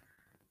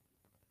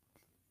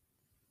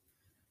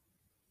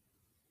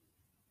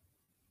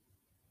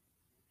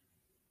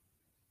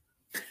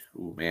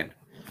 Oh man.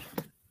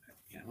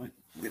 You know what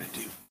I'm gonna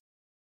do?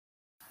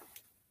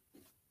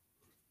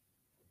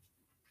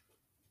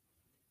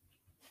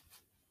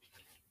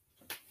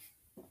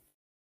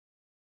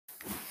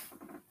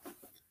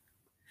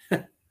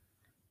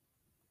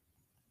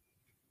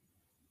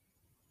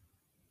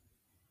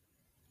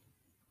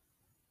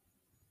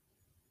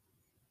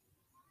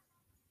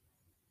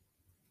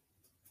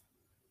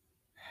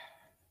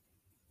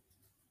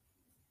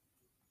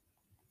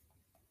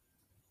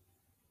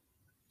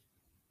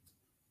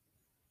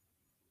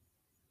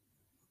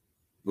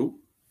 Ooh,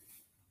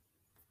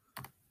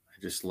 I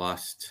just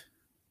lost.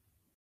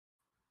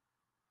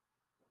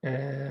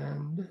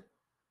 And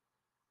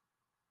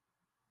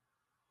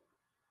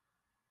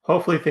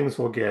hopefully things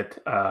will get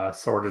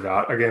sorted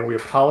out. Again, we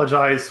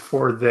apologize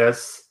for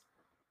this.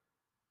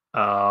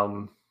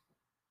 We'll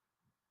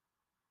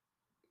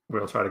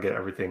try to get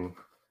everything.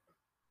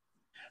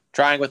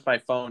 Trying with my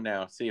phone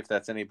now. See if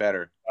that's any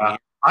better.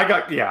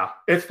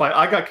 It's fine.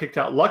 I got kicked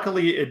out.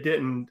 Luckily, it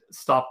didn't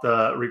stop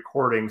the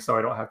recording, so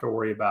I don't have to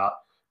worry about.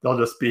 They'll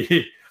just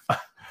be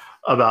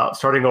about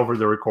starting over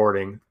the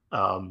recording.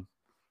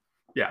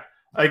 Yeah.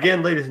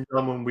 Again, ladies and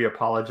gentlemen, we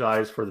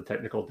apologize for the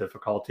technical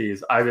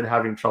difficulties. I've been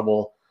having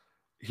trouble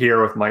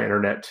here with my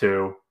internet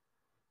too.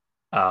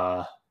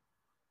 So,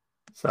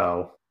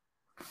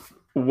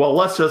 well,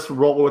 let's just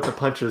roll with the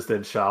punches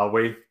then, shall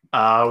we?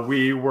 I think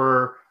we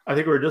were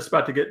just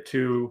about to get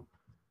to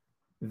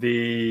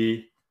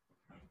the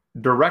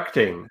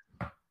directing.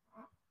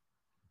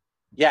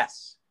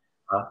 Yes.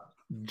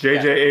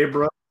 J.J.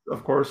 Abrams,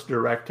 of course,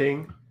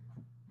 directing.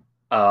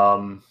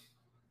 And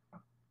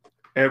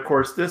of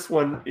course, this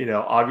one,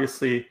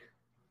 obviously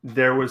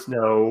there was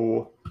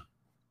no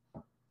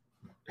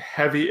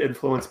heavy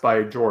influence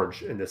by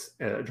George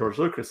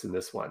Lucas in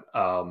this one.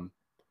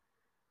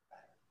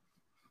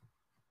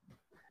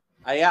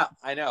 Yeah,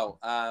 I know.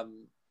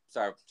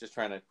 Sorry, just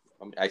trying to.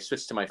 I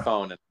switched to my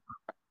phone and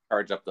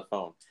charge up the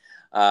phone.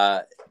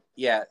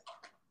 Yeah.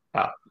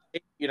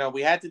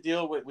 We had to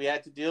deal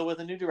with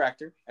a new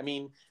director. I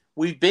mean,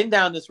 we've been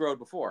down this road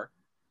before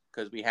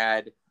because we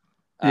had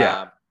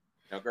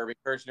Gervin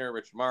Kirchner,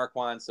 Richard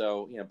Marquand.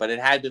 So, but it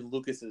had been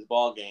Lucas's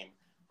ball game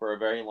for a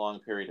very long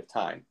period of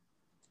time.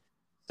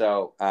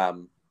 So,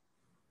 the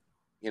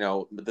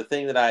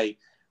thing that I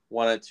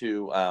wanted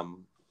to,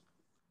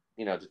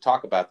 to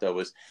talk about though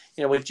was,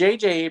 with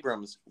J.J.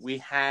 Abrams, we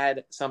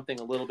had something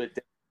a little bit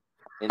different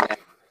in that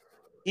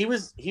he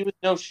was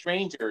no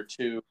stranger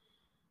to,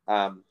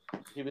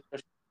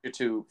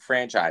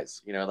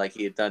 franchise. Like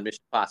he had done Mission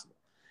Impossible,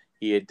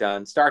 he had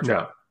done Star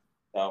Trek.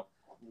 No.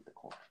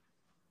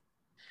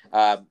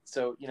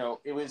 So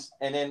it was,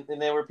 and then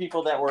there were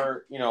people that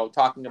were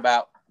talking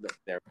about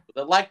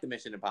that liked the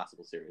Mission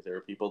Impossible series. There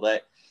were people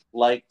that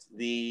liked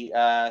the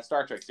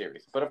Star Trek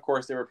series, but of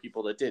course there were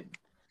people that didn't.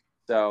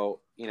 So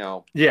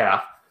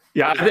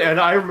and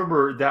I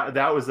remember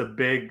that was a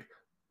big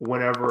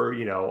whenever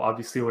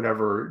obviously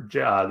whenever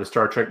the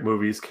Star Trek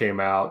movies came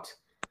out,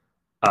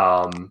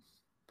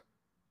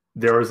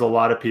 there was a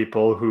lot of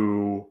people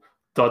who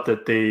thought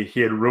that he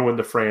had ruined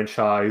the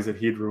franchise, that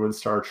he'd ruined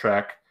Star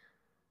Trek.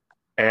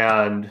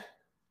 And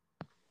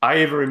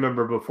I even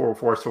remember before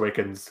Force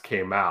Awakens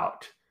came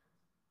out,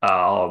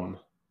 that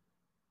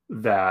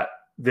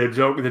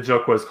the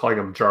joke was calling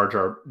him Jar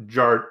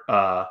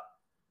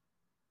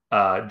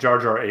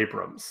Jar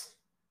Abrams.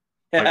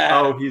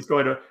 Like, he's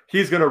going to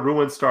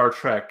ruin Star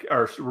Trek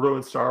or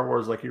ruin Star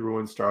Wars like he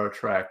ruined Star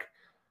Trek.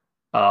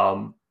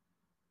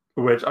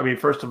 Which, I mean,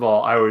 first of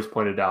all, I always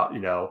pointed out,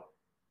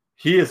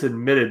 he has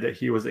admitted that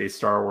he was a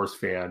Star Wars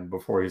fan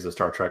before he's a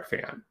Star Trek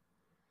fan.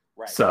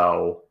 Right.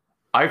 So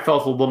I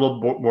felt a little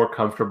more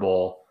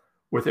comfortable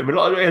with him. And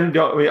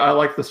I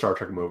like the Star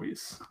Trek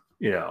movies,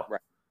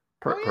 right.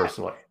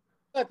 Personally.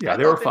 Yeah,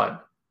 they were fun.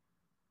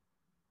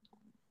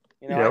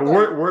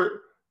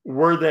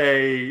 Were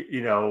they,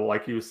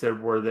 like you said,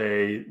 were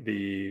they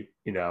the,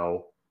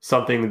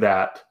 something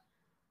that,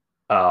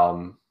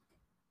 my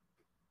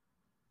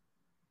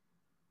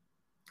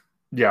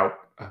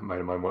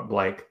mind went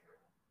blank.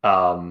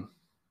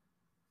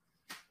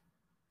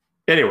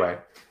 Anyway,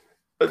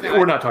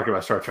 we're not talking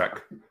about Star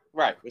Trek.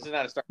 Right. This is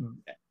not a Star Trek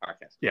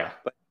podcast. Yeah.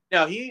 But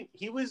no, he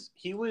was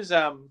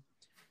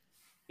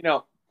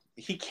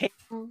he came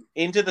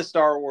into the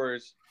Star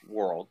Wars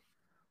world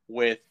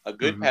with a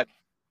good pet.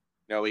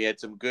 He had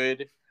some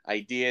good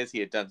ideas.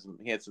 He had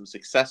some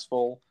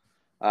successful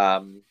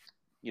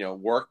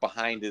work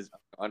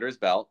under his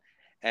belt.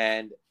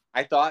 And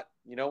I thought,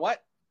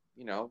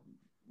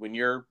 when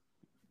you're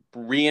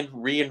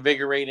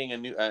reinvigorating a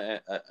new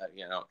a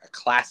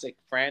classic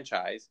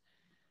franchise,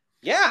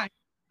 you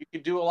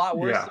could do a lot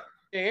worse than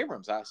J.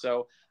 Abrams.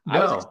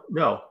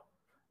 No.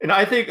 And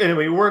I think,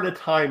 we're in a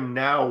time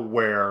now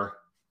where,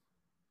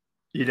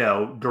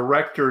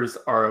 directors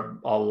are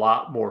a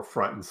lot more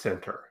front and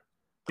center.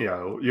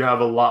 You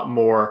have a lot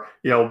more,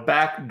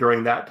 back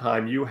during that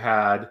time, you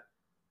had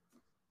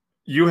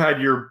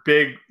your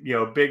big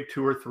 2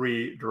 or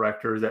 3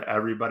 directors that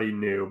everybody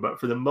knew. But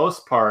for the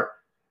most part,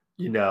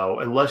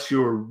 unless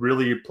you were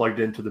really plugged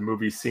into the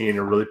movie scene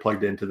or really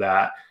plugged into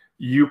that,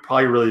 you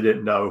probably really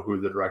didn't know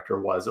who the director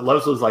was.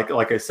 Unless it was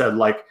like I said,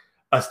 like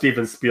a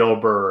Steven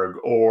Spielberg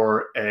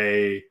or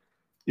a,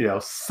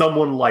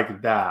 someone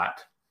like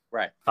that.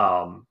 Right.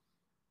 When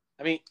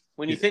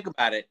you think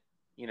about it,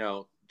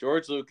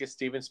 George Lucas,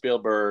 Steven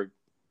Spielberg,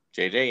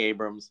 J.J.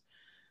 Abrams.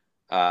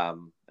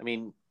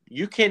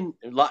 You can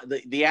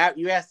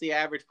you ask the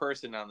average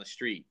person on the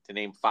street to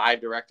name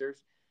 5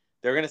 directors,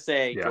 they're going to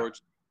say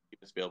George,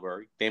 Steven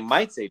Spielberg. They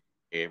might say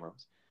J.J.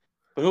 Abrams,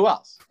 but who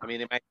else?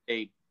 They might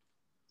say,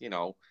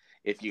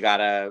 if you got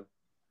a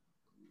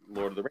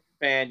Lord of the Rings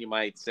fan, you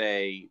might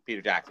say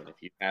Peter Jackson. If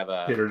you have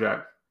a Peter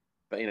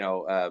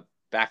Jackson,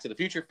 Back to the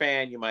Future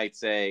fan, you might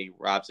say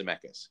Rob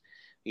Zemeckis.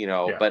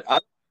 Yeah. But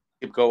others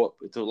could go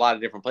to a lot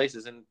of different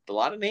places, and a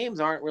lot of names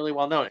aren't really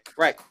well known.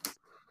 Right.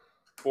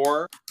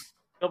 For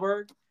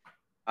Spielberg,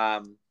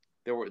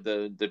 there were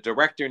the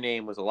director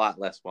name was a lot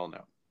less well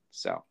known.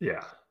 So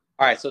yeah.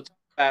 All right, so talk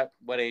about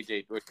what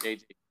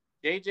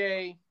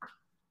JJ.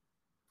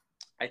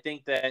 I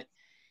think that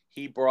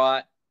he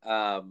brought.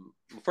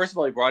 First of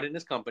all, he brought in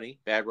his company,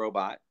 Bad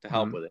Robot, to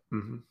help with it.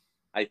 Mm-hmm.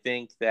 I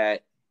think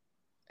that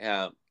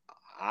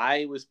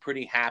I was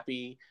pretty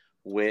happy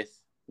with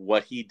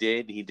what he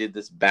did. He did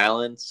this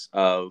balance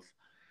of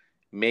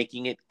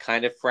making it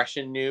kind of fresh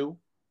and new,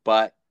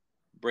 but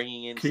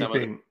bringing in some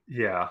of the...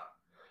 Yeah.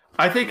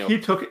 I think he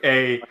took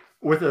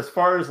with as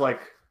far as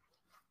like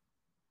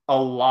a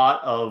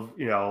lot of,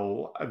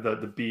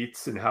 the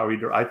beats and how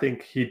I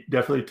think he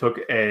definitely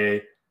took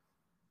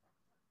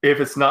if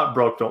it's not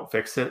broke, don't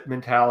fix it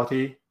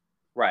mentality.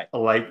 Right.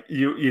 Like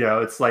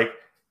it's like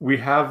we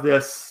have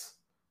this,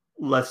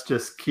 let's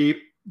just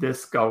keep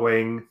this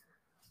going.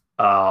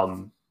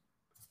 So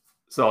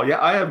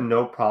yeah, I have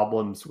no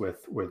problems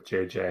with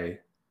JJ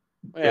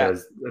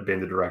as being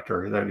the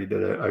director. That he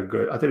did I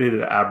think he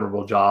did an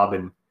admirable job.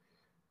 And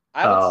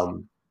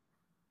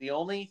the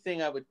only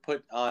thing I would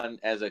put on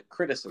as a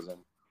criticism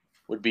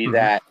would be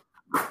that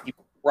he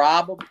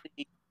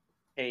probably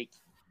take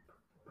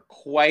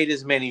quite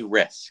as many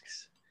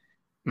risks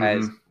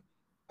as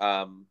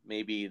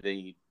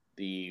maybe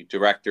the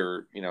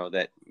director,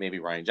 that maybe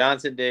Rian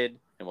Johnson did,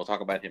 and we'll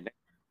talk about him next.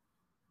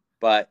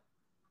 But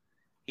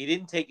he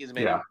didn't take as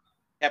many. Yeah.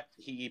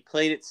 He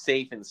played it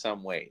safe in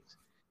some ways,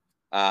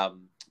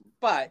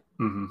 but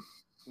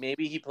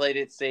maybe he played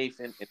it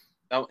safe in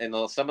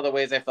some of the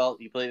ways. I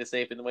felt he played it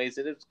safe in the ways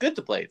that it's good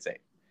to play it safe.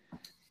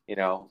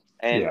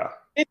 And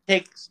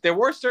there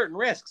were certain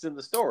risks in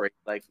the story.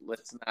 Like,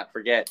 let's not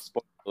forget,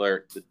 spoiler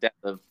alert, the death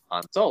of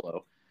Han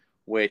Solo,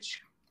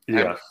 which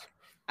I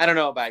don't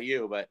know about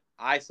you, but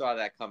I saw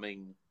that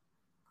coming.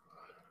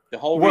 The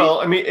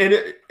whole I mean,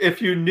 and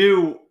if you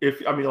knew,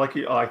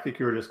 I think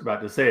you were just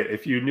about to say it.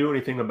 If you knew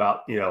anything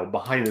about,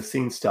 behind the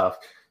scenes stuff,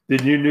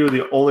 then you knew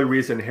the only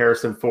reason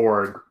Harrison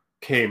Ford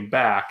came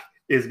back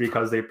is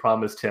because they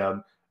promised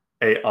him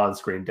a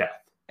on-screen death.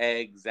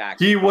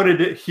 Exactly. He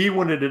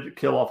wanted to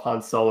kill off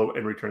Han Solo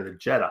and Return of the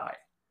Jedi,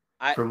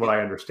 from what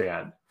I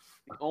understand.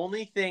 The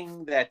only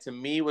thing that to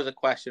me was a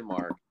question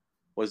mark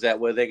was that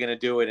were they going to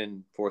do it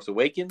in Force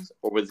Awakens,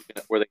 or were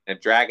they going to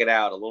drag it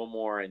out a little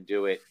more and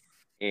do it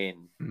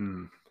in?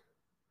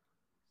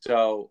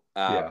 So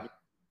kind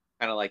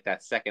of like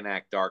that second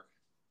act dark,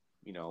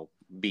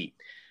 beat.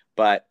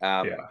 But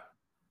so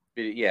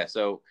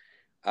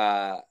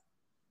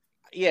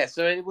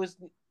it was.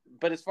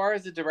 But as far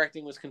as the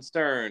directing was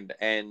concerned,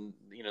 and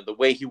the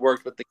way he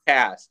worked with the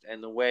cast,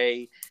 and the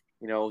way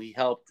he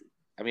helped.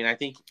 I mean, I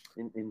think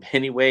in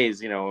many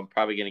ways, I'm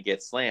probably going to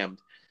get slammed,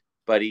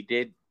 but he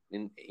did.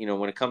 When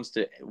it comes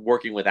to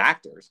working with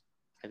actors,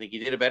 I think he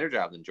did a better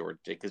job than George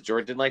did, because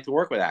George didn't like to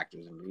work with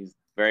actors, and he's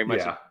very much.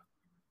 Yeah.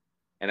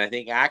 And I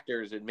think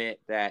actors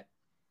admit that,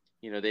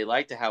 they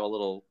like to have a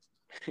little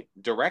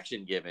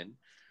direction given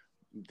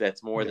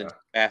that's more than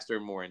faster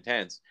and more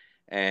intense,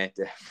 and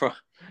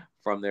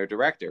from their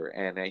director.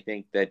 And I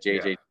think that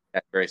JJ did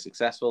that very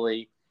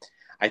successfully.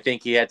 I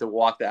think he had to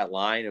walk that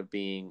line of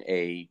being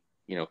a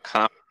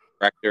competent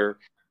director,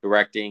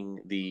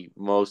 directing the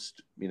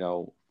most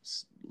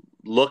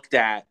looked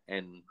at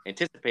and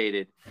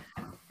anticipated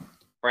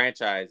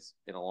franchise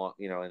in a long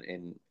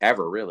in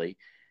ever, really.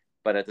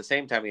 But at the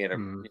same time, he had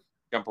to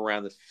jump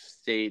around the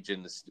stage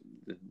and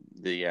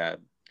the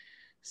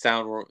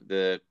sound,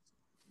 the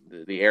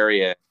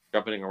area,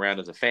 jumping around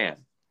as a fan,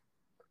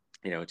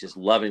 just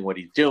loving what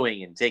he's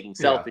doing and taking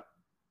selfies,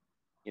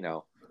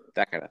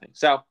 that kind of thing.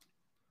 So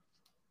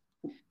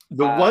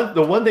the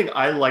one thing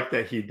I like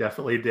that he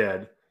definitely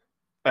did,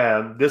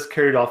 this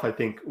carried off, I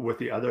think, with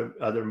the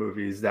other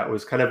movies, that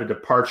was kind of a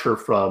departure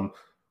from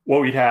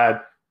what we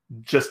had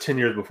just 10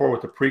 years before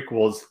with the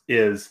prequels,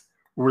 is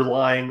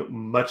relying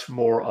much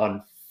more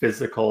on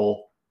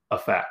physical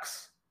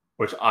effects,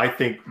 which I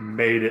think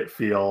made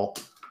the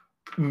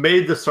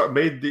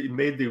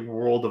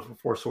world of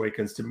Force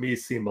Awakens to me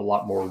seem a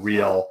lot more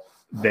real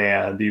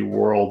than the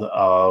world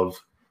of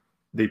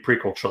the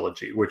prequel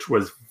trilogy, which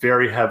was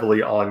very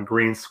heavily on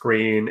green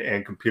screen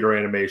and computer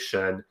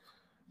animation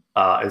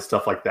and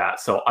stuff like that.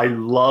 So I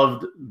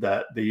loved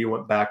that you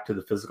went back to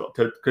the physical.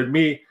 To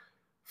me,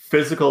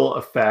 physical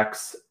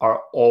effects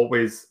are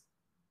always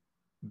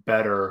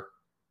better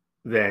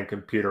than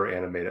computer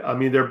animated. I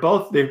mean,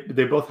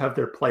 they both have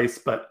their place,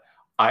 but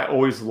I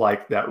always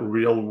like that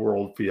real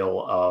world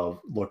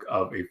look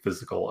of a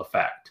physical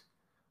effect,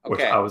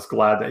 which I was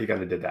glad that you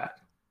kind of did that.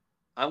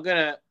 I'm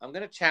gonna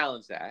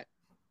challenge that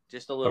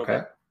just a little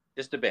bit,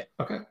 just a bit.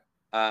 Okay.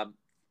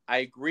 I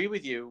agree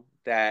with you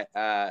that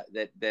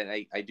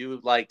I do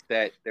like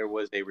that there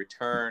was a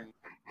return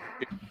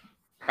to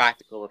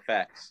practical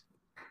effects,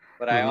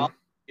 but I also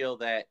feel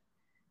that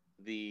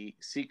the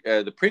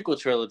prequel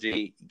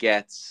trilogy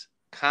gets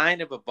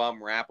kind of a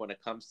bum rap when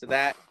it comes to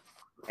that,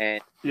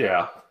 and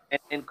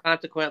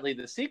consequently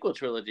the sequel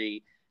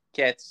trilogy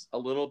gets a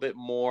little bit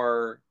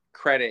more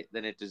credit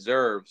than it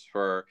deserves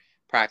for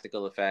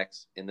practical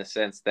effects, in the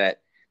sense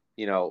that,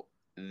 you know,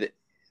 the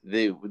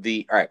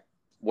all right,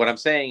 what I'm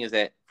saying is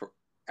that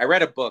I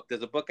read a book.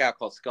 There's a book out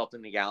called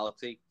Sculpting the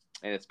Galaxy,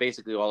 and it's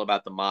basically all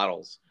about the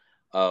models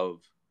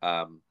of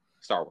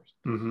Star Wars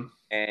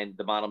and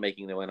the model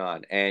making that went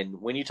on. And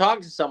when you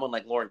talk to someone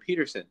like Lauren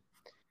Peterson,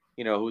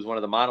 you know, who's one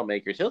of the model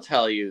makers, he'll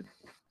tell you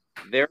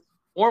there are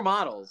more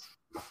models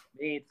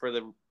made for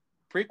the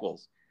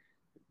prequels.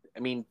 I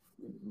mean,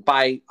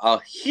 by a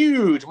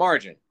huge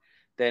margin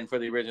than for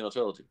the original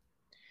trilogy.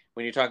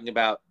 When you're talking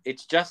about,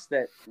 it's just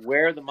that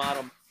where the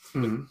model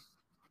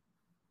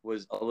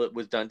was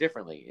done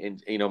differently,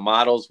 and you know,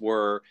 models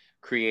were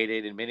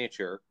created in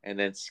miniature and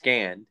then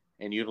scanned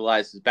and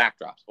utilized as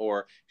backdrops,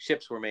 or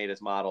ships were made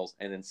as models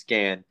and then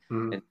scanned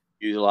and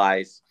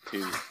utilized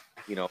to,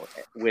 you know,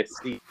 with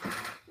the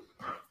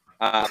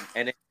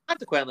and then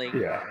consequently,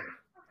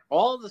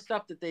 all of the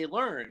stuff that they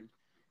learned,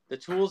 the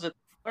tools that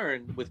they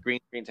learned with green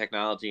screen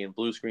technology and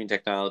blue screen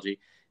technology,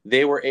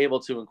 they were able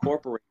to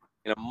incorporate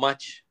in a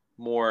much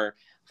more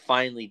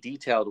finely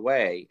detailed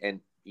way. And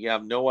you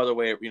have no other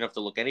way. You don't have to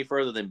look any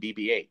further than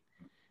BB-8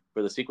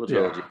 for the sequel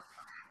trilogy.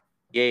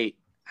 BB-8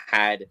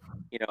 had,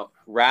 you know,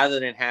 rather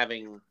than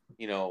having,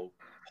 you know,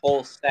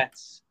 whole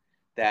sets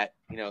that,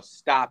 you know,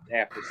 stopped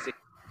after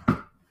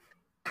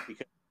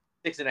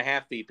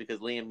 6.5 feet because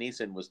Liam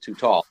Neeson was too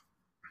tall.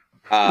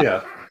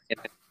 And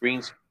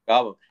green screen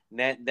album.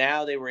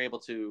 Now they were able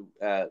to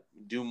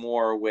do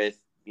more with,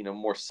 you know,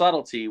 more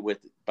subtlety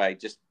by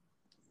just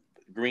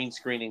green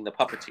screening the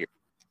puppeteer.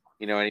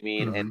 You know what I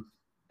mean?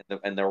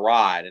 And the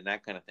rod and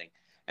that kind of thing.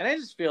 And I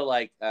just feel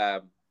like,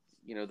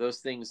 you know, those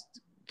things,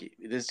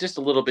 there's just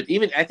a little bit,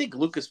 even I think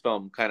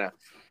Lucasfilm kind of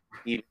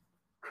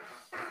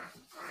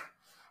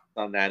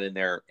on that in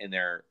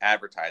their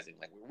advertising,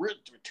 like, we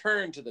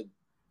return to the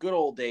good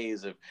old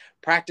days of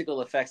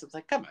practical effects. It's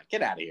like, come on,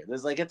 get out of here.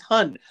 There's like a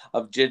ton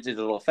of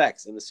digital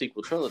effects in the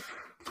sequel trilogy.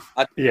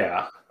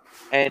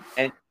 And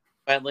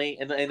finally,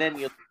 and then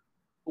you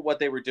what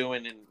they were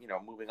doing, and you know,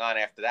 moving on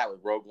after that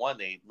with Rogue One,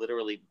 they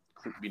literally,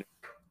 you know,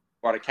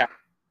 brought a cap,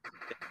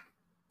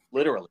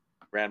 literally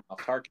ran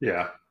off target.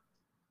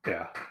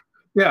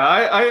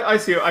 I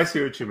see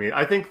what you mean.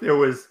 I think it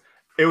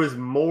was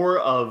more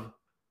of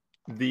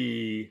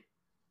the,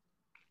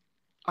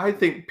 I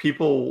think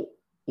people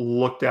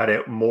looked at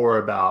it more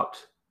about,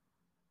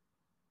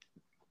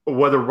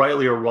 whether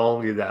rightly or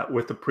wrongly, that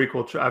with the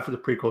prequel, after the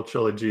prequel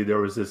trilogy, there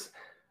was this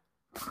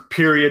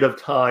period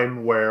of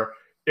time where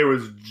it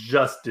was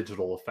just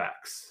digital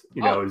effects.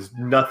 You know, it was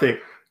nothing,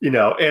 you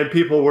know, and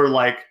people were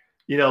like,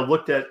 you know,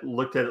 looked at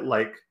it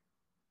like,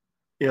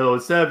 you know,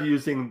 instead of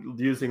using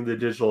the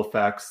digital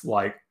effects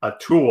like a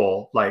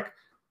tool, like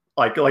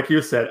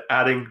you said,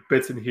 adding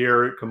bits in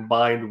here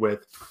combined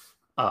with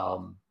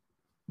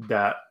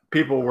that,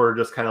 people were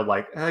just kind of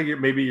like, hey,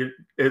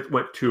 it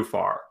went too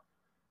far.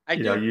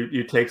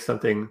 You take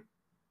something.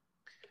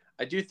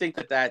 I do think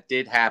that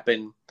did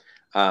happen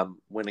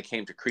when it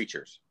came to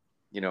creatures,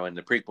 you know, in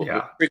the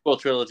prequel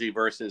trilogy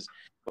versus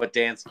what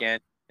Dan Scan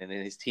and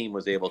his team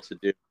was able to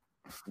do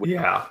with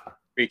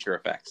creature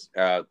effects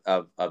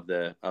of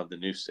the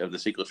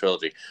sequel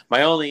trilogy.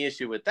 My only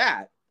issue with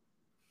that,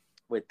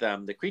 with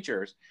the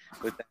creatures,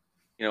 with that,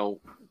 you know,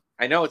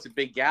 I know it's a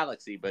big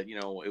galaxy, but you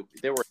know,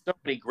 there were so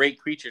many great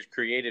creatures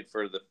created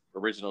for the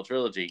original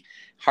trilogy.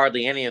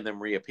 Hardly any of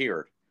them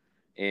reappeared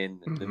in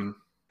the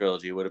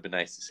trilogy. It would have been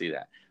nice to see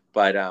that,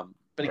 but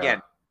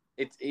again,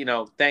 it's, you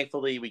know,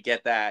 thankfully we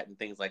get that, and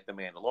things like the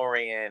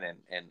Mandalorian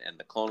and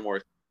the Clone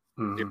Wars,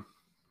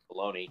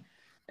 Filoni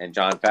and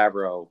Jon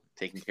Favreau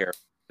taking care of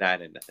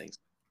that end of things.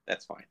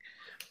 That's fine.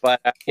 But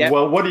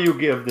well, what do you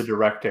give the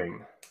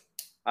directing?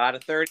 Out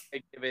of 30,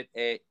 I give it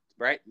a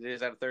right. It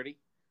is out of 30.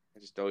 I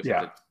just always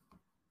have to.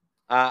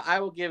 I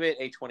will give it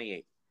a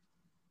 28.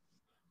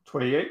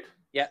 28?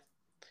 Yeah.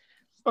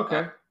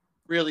 Okay.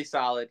 Really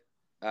solid.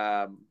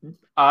 I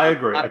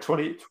agree. A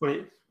 20.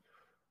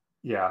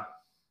 Yeah.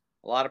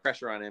 A lot of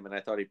pressure on him, and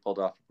I thought he pulled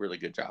off a really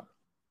good job.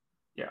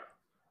 Yeah.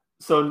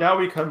 So now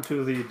we come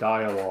to the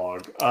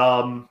dialogue.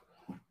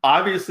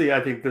 Obviously, I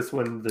think this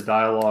one, the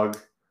dialogue,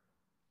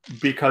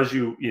 because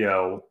you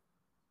know,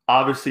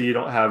 obviously you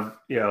don't have,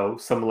 you know,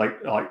 someone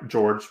like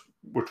George,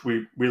 which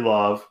we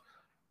love.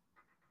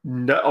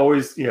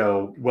 Always, you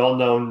know, well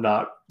known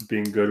not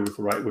being good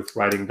with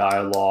writing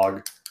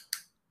dialogue.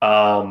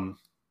 I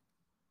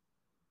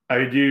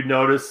do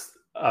notice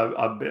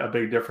a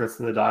big difference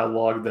in the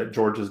dialogue, that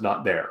George is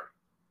not there.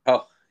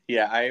 Oh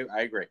yeah, I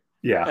agree.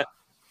 Yeah.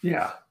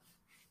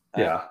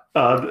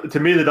 To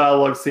me, the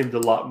dialogue seemed a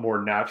lot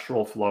more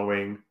natural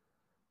flowing.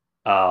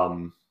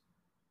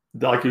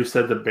 Like you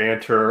said, the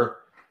banter,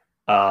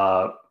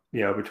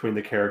 you know, between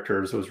the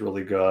characters was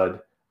really good.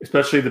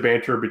 Especially the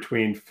banter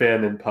between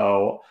Finn and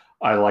Poe.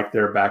 I like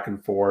their back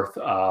and forth.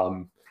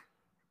 Like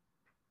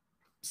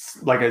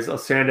as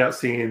standout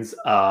scenes,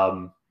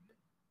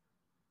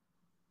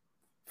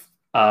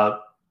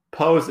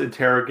 Poe's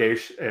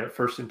interrogation,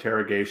 first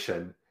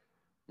interrogation,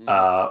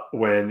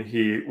 when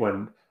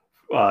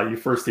you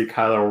first see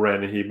Kylo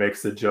Ren and he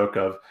makes the joke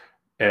of,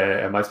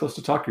 am I supposed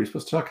to talk? Are you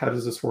supposed to talk? How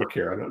does this work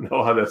here? I don't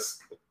know how this.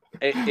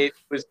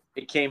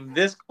 It came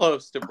this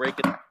close to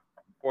breaking the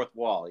fourth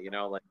wall,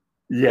 like.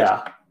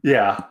 Yeah.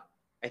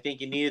 I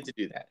think you needed to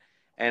do that,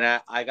 and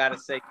I gotta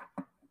say,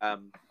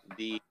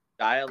 the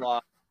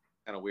dialogue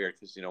kind of weird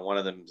because one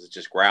of them is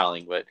just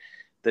growling, but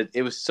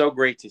it was so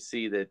great to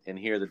see that and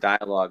hear the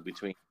dialogue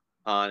between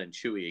Han and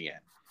Chewie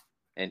again,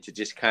 and to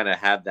just kind of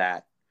have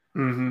that.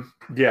 Mm-hmm.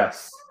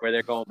 Yes. Where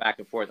they're going back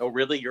and forth. Oh,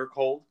 really? You're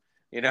cold?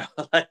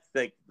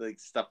 like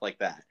stuff like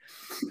that.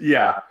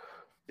 Yeah.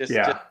 Just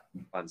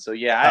fun. So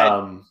yeah, I had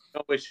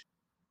no wish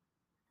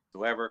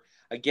whatsoever.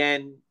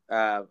 Again,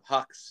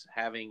 Hux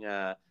having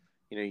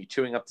you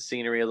chewing up the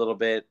scenery a little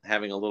bit,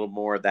 having a little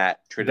more of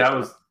that tradition. That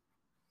was,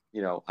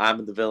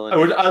 I'm the villain.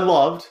 I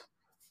loved.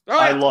 Oh, yeah.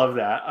 I love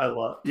that.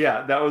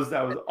 That was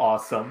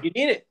awesome. You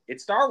need it.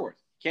 It's Star Wars.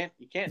 You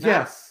can't.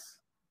 Yes.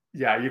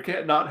 Yeah, you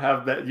can't not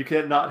have that. You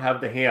can't not have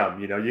the ham.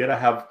 You gotta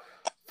have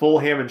full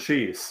ham and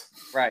cheese.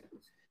 Right.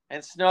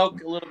 And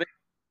Snoke a little bit.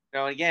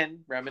 Again,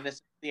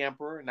 reminiscent of the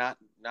Emperor. Not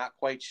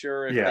quite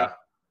sure. If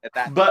at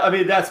that. But I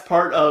mean, that's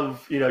part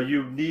of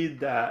you need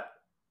that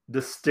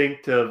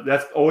distinctive.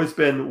 That's always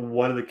been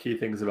one of the key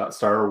things about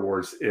Star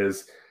Wars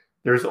is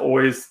there's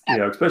always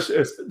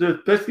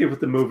especially with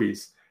the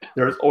movies,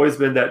 there's always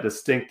been that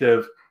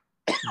distinctive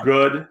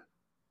good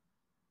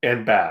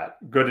and bad,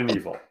 good and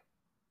evil.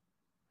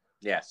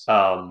 Yes.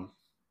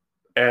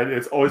 And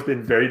it's always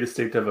been very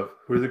distinctive of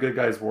who the good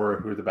guys were,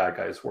 who the bad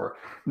guys were.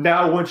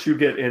 Now, once you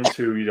get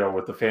into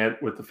with the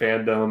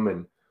fandom,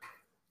 and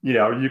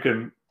you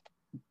can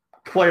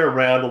play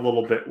around a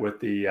little bit with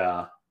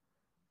the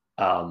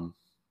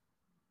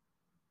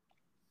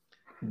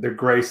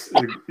gray,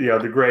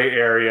 the gray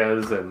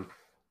areas, and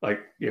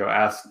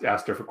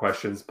ask different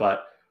questions.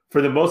 But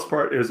for the most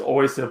part, it was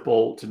always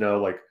simple to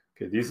know,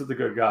 okay, these are the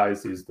good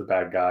guys, these are the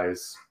bad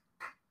guys.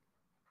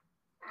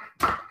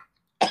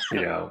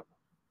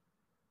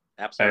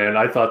 Absolutely. And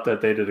I thought that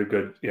they did a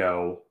good, they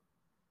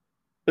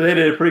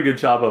did a pretty good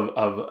job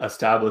of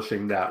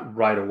establishing that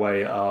right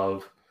away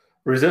of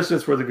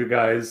Resistance were the good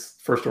guys,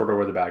 First Order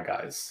were the bad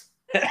guys.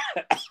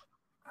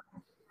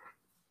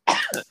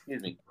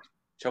 Excuse me.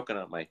 Choking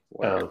on my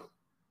water.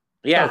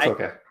 Yeah. That's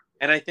okay.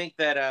 And I think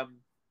that, and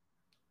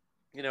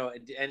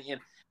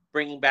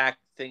bringing back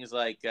things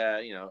like,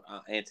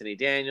 Anthony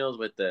Daniels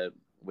with the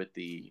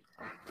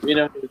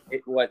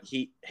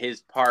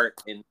his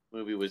part in the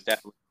movie was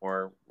definitely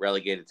more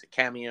relegated to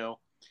cameo,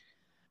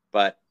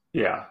 but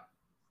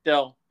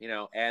still,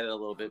 added a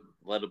little bit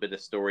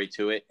of story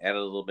to it, added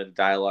a little bit of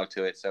dialogue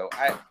to it. So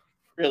I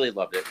really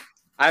loved it.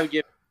 I would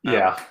give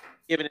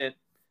giving it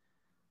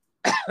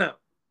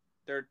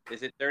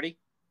is it 30?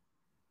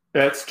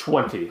 That's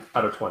 20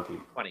 out of 20.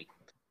 20.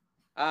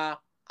 I'll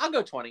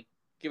go 20.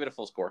 Give it a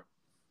full score.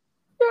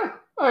 Yeah,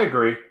 I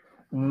agree.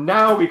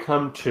 Now we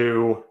come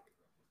to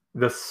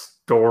the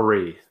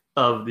story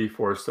of The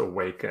Force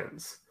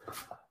Awakens.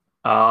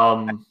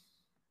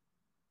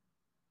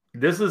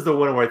 This is the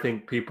one where I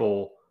think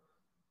people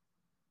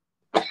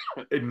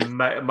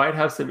might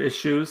have some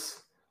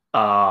issues.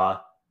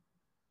 I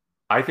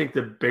think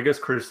the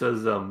biggest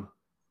criticism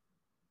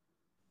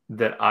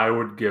that I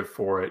would give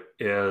for it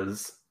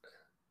is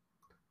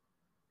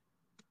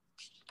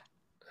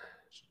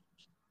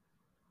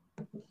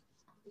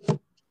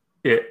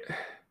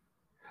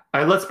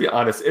let's be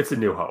honest, it's A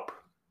New Hope.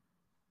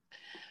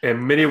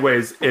 In many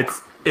ways,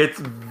 it's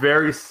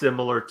very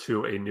similar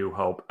to A New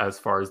Hope as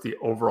far as the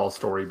overall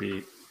story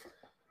beat.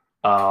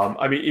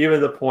 I mean, even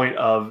the point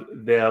of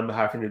them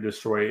having to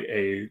destroy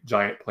a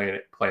giant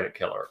planet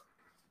killer.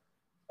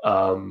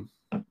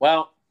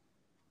 Well,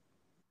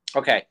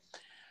 okay.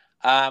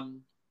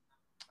 I'm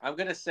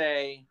going to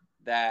say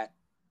that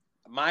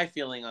my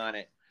feeling on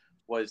it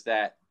was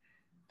that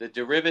the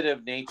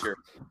derivative nature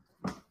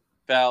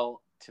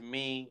fell to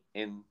me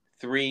in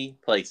 3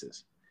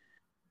 places.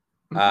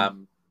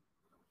 Mm-hmm.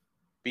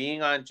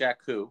 Being on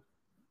Jakku,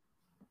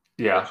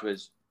 which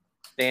was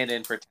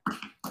stand-in for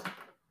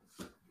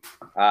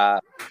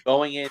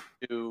going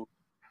into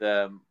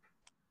the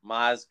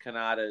Maz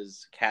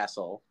Kanata's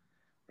castle,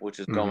 which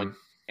is going to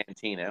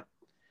Cantina,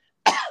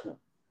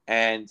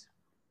 and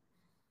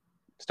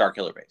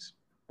Starkiller Base,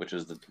 which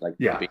was the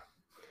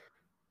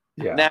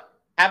Now,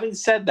 having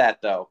said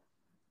that, though,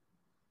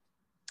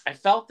 I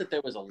felt that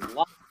there was a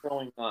lot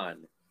going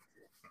on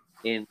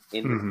in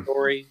the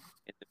story,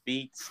 in the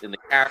beats, in the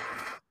character.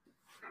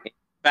 In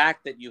the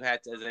fact that you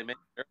had to, as I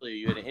mentioned earlier,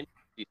 you had to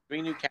introduce these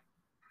 3 new characters,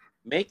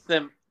 make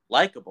them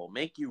likable,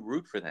 make you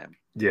root for them.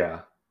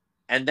 Yeah.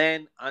 And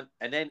then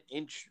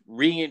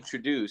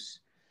reintroduce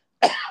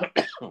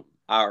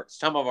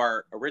some of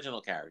our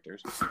original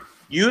characters,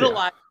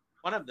 utilize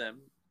one of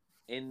them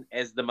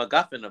as the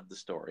MacGuffin of the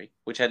story,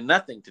 which had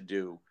nothing to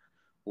do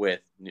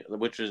with,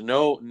 which was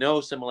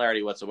no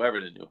similarity whatsoever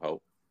to New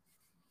Hope,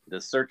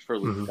 the search for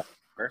Luke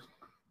Skywalker.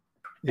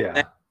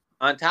 Yeah.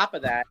 On top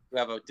of that, you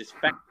have a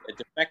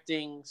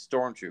defecting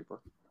stormtrooper.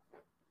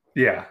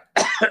 Yeah.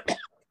 So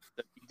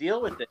you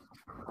deal with it.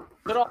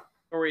 Put all the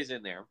stories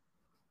in there.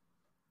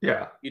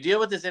 Yeah. You deal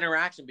with this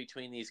interaction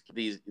between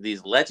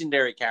these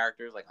legendary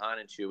characters like Han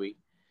and Chewie,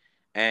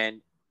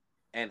 and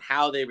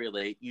how they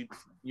relate. You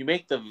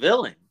make the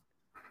villain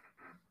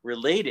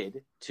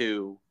related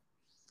to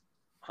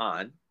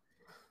Han,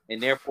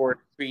 and therefore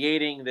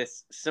creating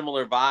this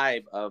similar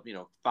vibe of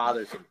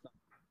fathers and sons,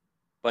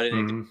 but in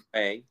a different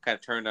way, kind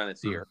of turned on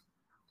its ear.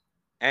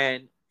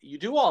 And you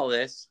do all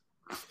this.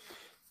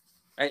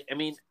 I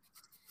mean,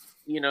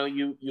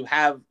 you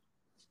have,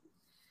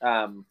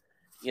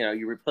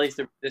 you replace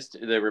the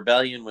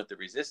rebellion with the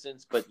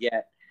resistance, but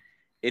yet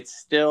it's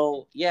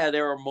still,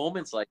 there are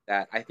moments like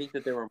that. I think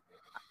that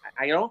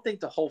I don't think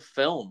the whole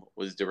film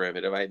was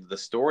derivative. The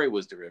story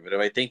was derivative.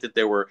 I think that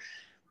there were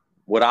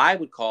what I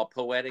would call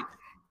poetic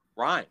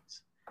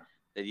rhymes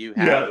that you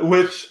have. Yeah,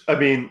 which, I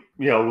mean,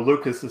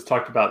 Lucas has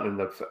talked about in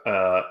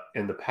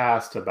the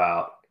past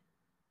about.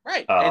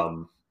 Right.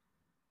 And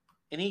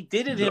he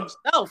did it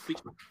himself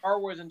between Star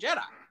Wars and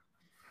Jedi.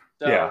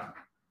 So yeah.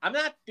 I'm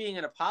not being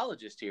an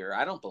apologist here.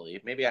 I don't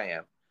believe. Maybe I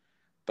am.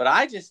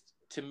 But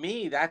to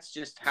me, that's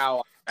just how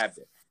I grabbed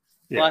it.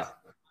 Yeah. Plus,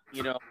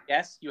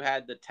 yes, you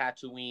had the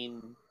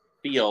Tatooine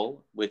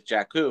feel with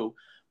Jakku,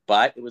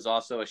 but it was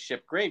also a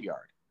ship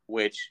graveyard,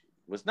 which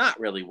was not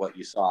really what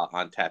you saw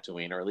on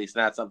Tatooine, or at least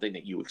not something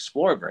that you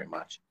explored very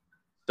much.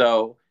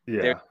 So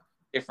they're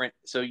different.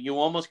 So you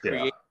almost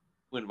create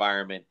an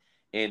environment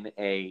in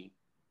a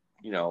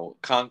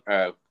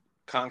concrete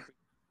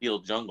steel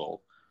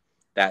jungle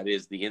that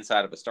is the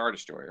inside of a Star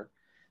Destroyer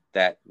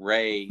that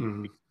Rey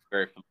is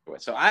very familiar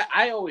with. So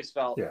I always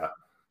felt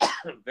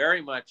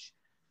very much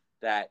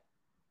that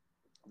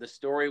the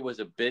story was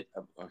a bit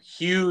of a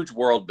huge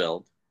world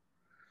build.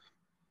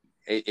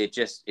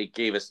 It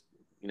gave us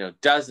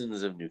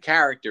dozens of new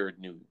characters,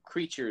 new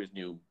creatures,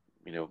 new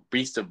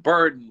beasts of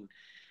burden,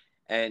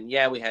 and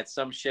we had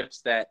some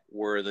ships that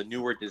were the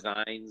newer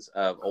designs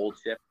of old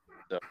ships.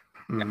 So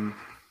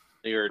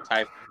newer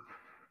TIE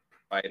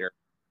fighter,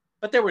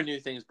 but there were new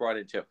things brought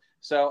in too.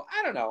 So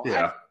I don't know.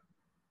 Yeah.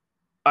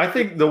 I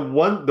think the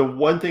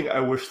one thing I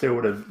wish they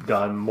would have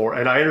done more,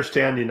 and I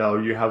understand,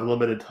 you have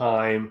limited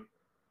time,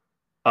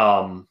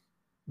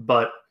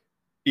 but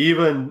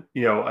even,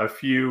 a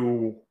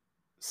few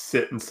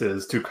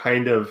sentences to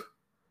kind of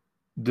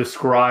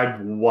describe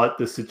what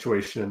the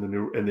situation in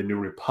the New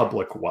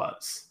Republic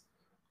was.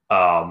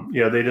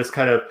 They just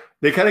kind of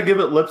give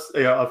it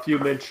a few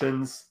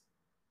mentions,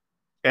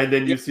 and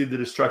then you see the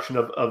destruction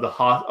of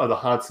the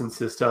Hansen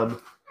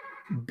system.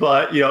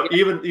 But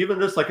even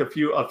just like a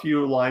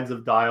few lines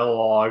of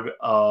dialogue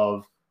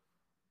of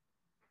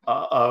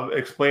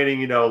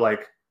explaining,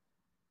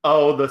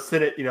 the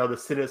Senate, the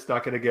Senate's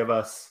not going to give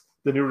us,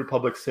 the New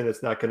Republic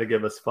Senate's not going to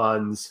give us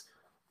funds,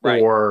 right,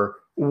 or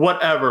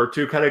whatever,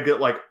 to kind of get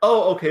like,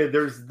 oh, okay,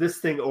 there's this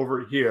thing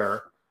over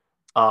here,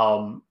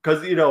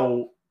 because they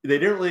didn't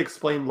really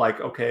explain, like,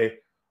 okay,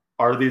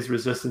 are these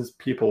resistance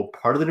people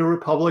part of the New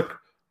Republic?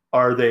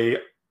 Are they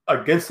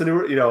against the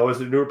New? Is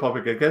the New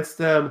Republic against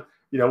them?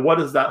 What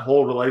is that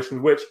whole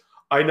relation? Which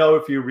I know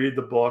if you read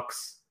the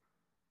books,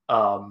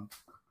 you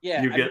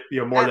get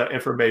more of that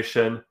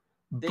information.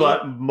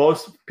 But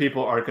most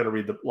people aren't going to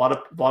read a lot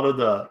of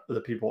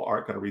the people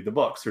aren't going to read the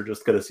books. They're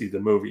just going to see the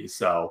movie.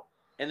 So,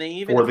 and they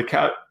even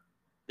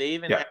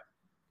had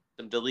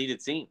some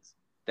deleted scenes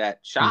that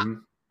shot.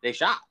 They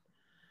shot.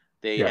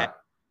 They had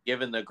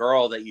given the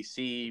girl that you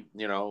see,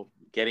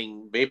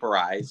 getting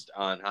vaporized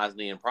on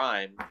Hosnian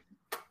Prime.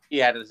 He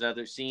had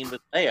another scene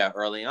with Leia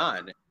early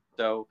on.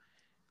 So,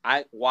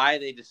 why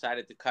they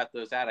decided to cut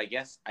those out? I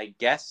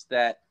guess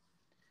that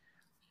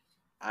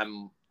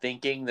I'm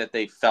thinking that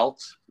they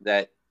felt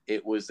that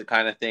it was the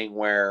kind of thing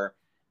where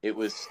it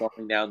was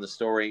slowing down the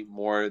story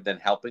more than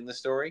helping the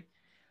story.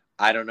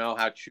 I don't know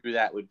how true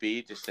that would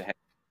be, just to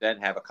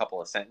have a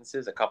couple of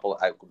sentences,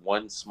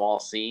 one small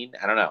scene.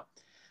 I don't know.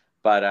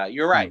 But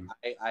you're right.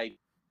 I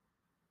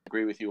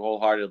agree with you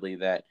wholeheartedly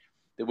that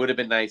it would have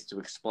been nice to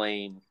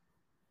explain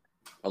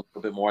a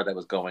little bit more that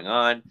was going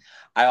on.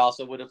 I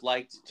also would have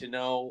liked to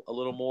know a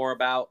little more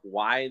about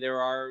why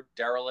there are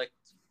derelict,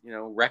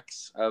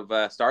 wrecks of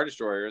Star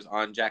Destroyers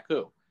on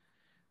Jakku.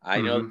 I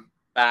know the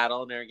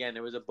battle, and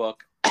there was a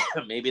book.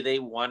 Maybe they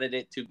wanted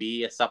it to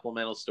be a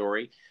supplemental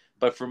story,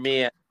 but for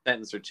me, a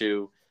sentence or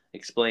two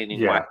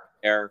explaining why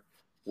there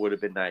would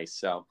have been nice.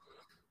 So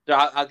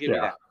I'll give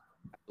you that.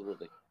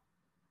 Absolutely.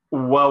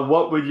 Well,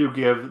 what would you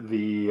give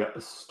the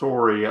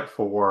story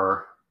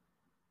for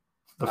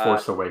The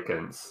Force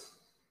Awakens?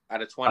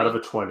 Out of 20? Out of a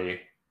 20.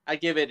 I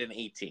give it an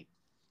 18.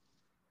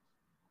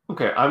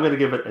 Okay, I'm going to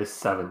give it a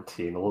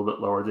 17, a little bit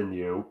lower than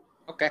you.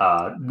 Okay.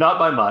 Not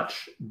by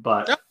much,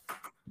 but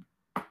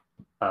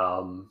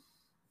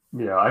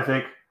I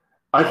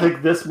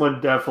think this one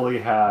definitely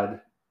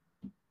had.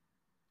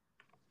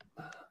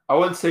 I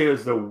wouldn't say it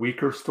was the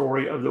weaker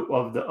story of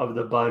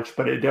the bunch,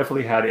 but it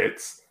definitely had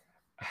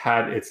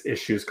its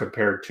issues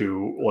compared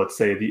to, let's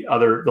say, the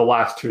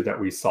last two that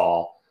we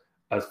saw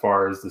as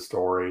far as the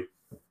story.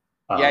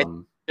 Yeah,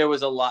 there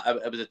was a lot.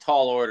 It was a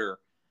tall order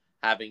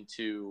having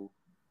to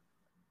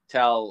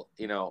tell.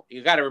 You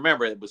got to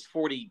remember it was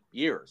 40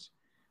 years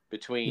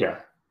between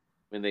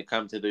when it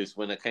came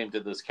to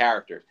those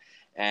characters,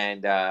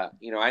 and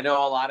I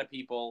know a lot of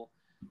people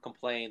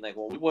complain like,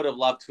 well, we would have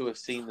loved to have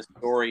seen the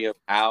story of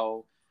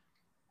how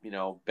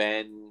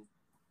Ben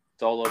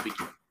Solo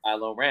became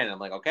Kylo Ren. I'm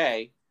like,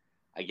 okay,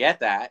 I get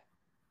that.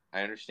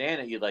 I understand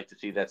that you'd like to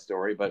see that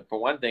story, but for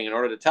one thing, in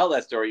order to tell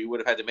that story, you would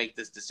have had to make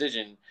this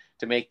decision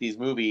to make these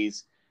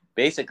movies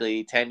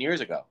basically 10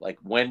 years ago, like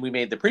when we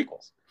made the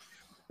prequels.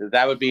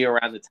 That would be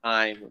around the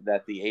time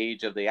that the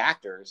age of the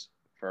actors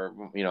for,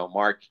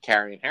 Mark,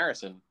 Carey, and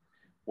Harrison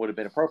would have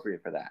been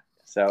appropriate for that.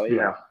 So,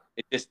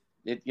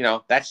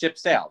 that ship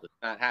sailed. It's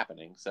not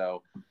happening.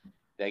 So,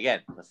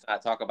 again, let's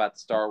not talk about the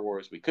Star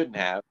Wars we couldn't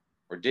have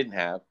or didn't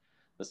have.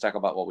 Let's talk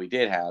about what we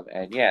did have.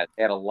 And, they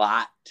had a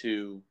lot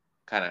to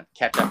kind of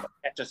catch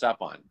us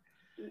up on.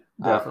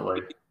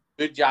 Definitely.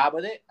 Good job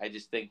with it. I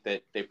just think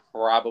that they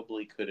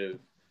probably could have,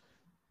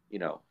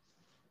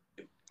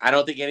 I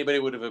don't think anybody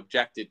would have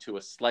objected to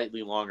a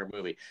slightly longer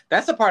movie.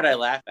 That's the part I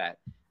laugh at,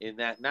 in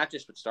that, not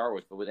just with Star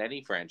Wars, but with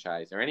any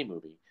franchise or any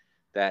movie,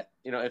 that,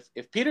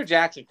 if Peter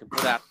Jackson can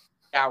put out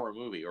a 3-hour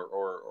movie,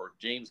 or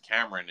James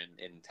Cameron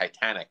in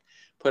Titanic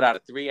put out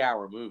a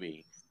 3-hour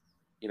movie,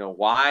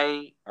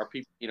 why are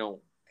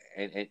people,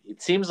 and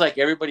it seems like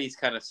everybody's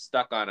kind of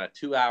stuck on a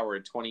 2-hour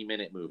and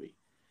 20-minute movie,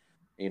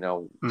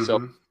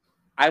 So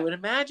I would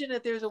imagine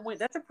that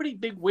that's a pretty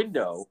big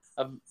window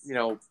of,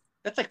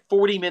 that's like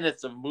 40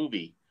 minutes of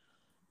movie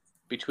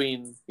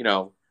between,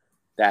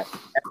 that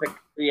epic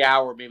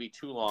 3-hour, maybe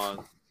too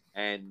long,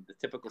 and the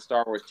typical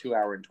Star Wars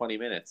 2-hour and 20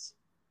 minutes.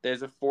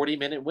 There's a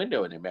 40-minute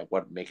window in it.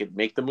 What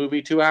make the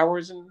movie 2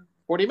 hours and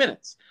 40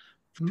 minutes,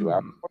 2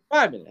 hours and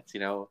 45 minutes.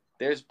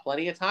 There's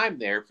plenty of time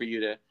there for you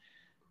to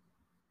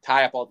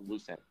tie up all the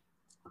loose ends.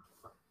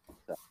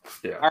 So,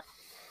 yeah. All right,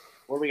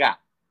 what do we got?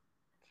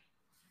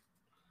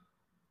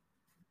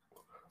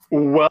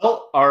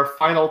 Well, our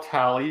final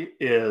tally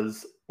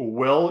is,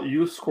 Will,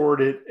 you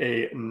scored it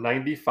a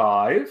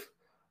 95.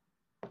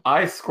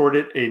 I scored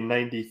it a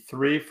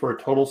 93 for a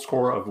total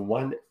score of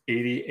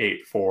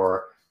 188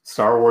 for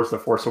Star Wars: The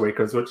Force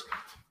Awakens, which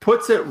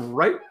puts it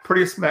right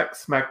pretty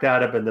smack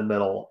dab in the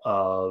middle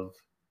of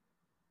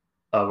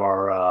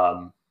our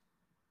of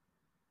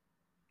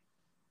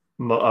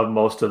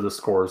most of the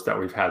scores that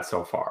we've had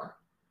so far.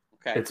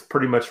 Okay. It's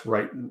pretty much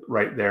right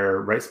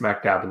there, right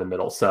smack dab in the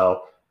middle.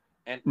 So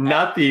and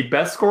not the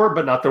best score,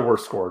 but not the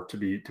worst score, to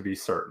be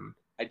certain.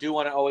 I do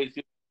want to always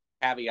do a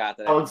caveat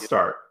that Let's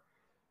start.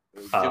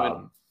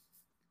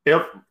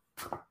 Yep.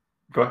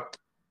 Go ahead.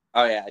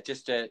 Oh yeah,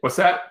 just what's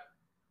that?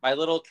 My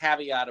little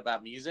caveat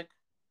about music,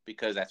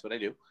 because that's what I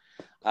do.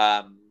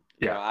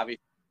 Obviously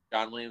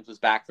John Williams was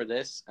back for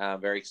this.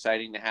 Very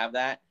exciting to have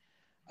that.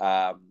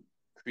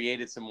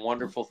 Created some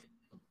wonderful,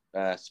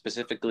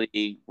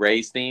 specifically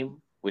Rey's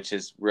theme, which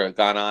has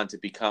gone on to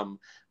become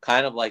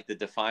kind of like the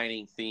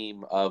defining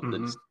theme of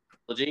the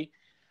trilogy,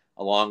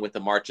 along with the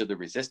March of the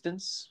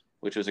Resistance,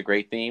 which was a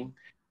great theme.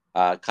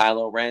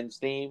 Kylo Ren's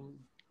theme.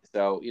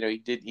 So, he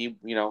continue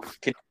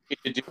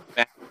to do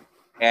that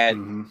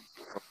and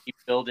keep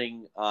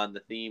building on the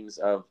themes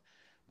of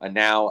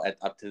now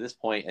up to this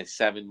point a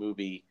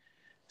 7-movie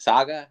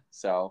saga.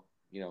 So,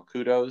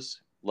 kudos.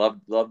 Love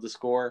the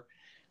score.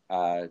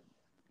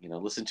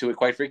 Listen to it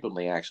quite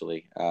frequently,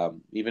 actually.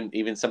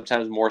 Even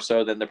sometimes more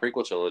so than the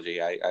prequel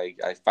trilogy.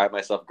 I find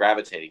myself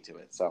gravitating to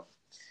it. So,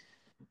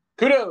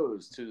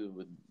 kudos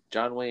to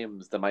John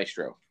Williams, the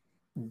maestro.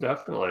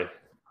 Definitely.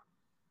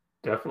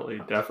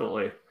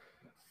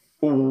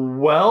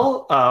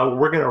 Well,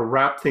 we're going to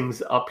wrap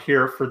things up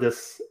here for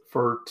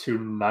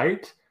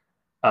tonight.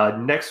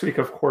 Next week,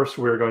 of course,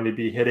 we're going to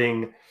be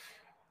hitting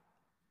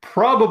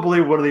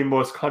probably one of the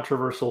most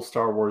controversial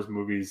Star Wars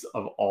movies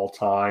of all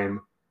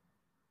time.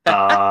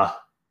 This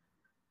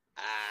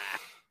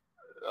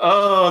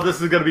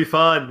is going to be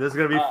fun. We're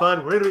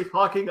going to be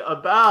talking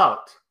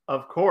about,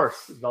 of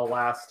course, The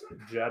Last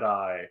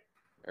Jedi.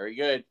 Very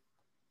good.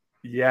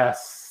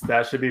 Yes,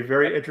 that should be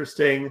very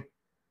interesting.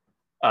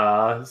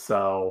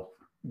 So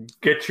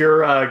get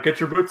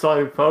your boots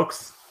on,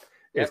 folks.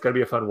 It's going to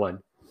be a fun one.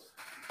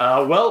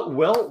 Well,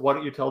 Will, why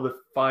don't you tell the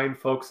fine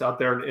folks out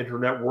there in the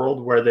internet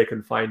world where they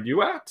can find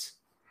you at?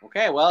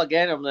 Okay, well,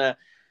 again,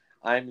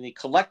 I'm the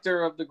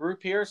collector of the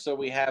group here, so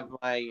we have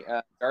my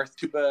Darth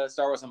Tuba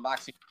Star Wars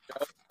Unboxing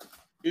Show.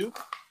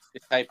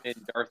 Just type in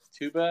Darth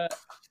Tuba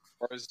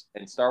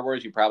and Star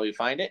Wars, you probably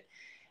find it.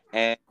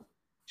 And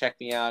check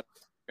me out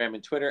on Instagram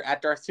and Twitter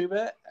at Darth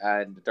Tuba,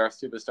 and the Darth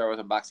Tuba Star Wars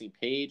Unboxing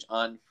page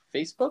on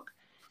Facebook.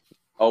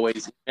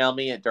 Always email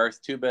me at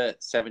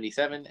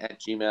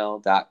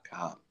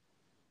darthtuba77@gmail.com.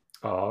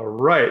 All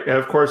right. And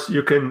of course,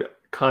 you can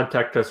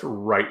contact us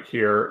right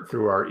here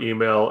through our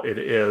email. It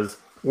is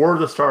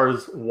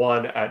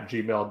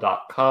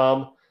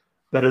warofthestars1@gmail.com.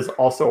 That is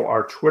also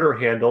our Twitter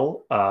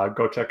handle.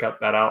 Go check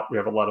that out. We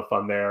have a lot of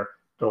fun there.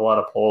 Do a lot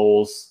of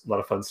polls, a lot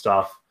of fun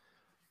stuff.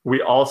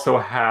 We also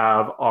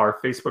have our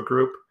Facebook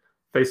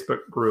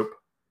group,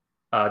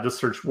 Just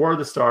search War of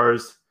the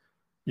Stars.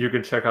 You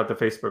can check out the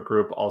Facebook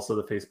group, also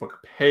the Facebook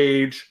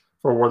page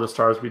for War of the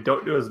Stars. We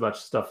don't do as much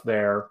stuff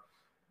there.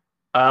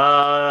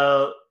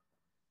 That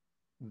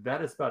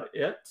is about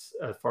it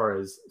as far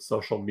as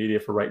social media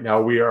for right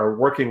now. We are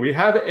working. We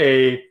have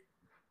a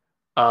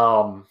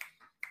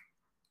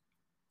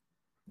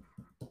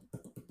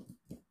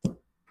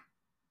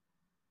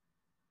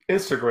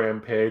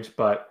Instagram page,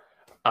 but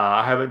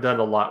I haven't done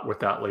a lot with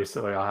that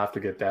recently. I'll have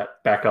to get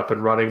that back up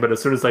and running. But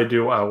as soon as I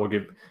do, I will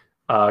get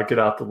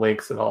out the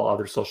links and all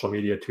other social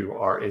media to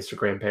our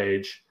Instagram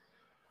page.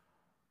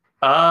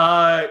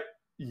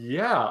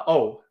 Yeah.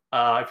 Oh,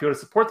 if you want to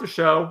support the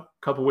show, a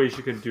couple ways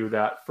you can do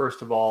that.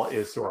 First of all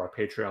is through our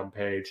Patreon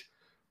page,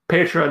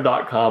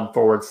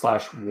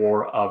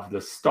 patreon.com/War of the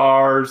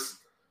Stars.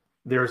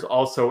 There's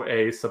also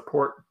a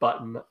support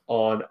button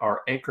on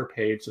our Anchor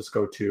page. Just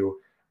go to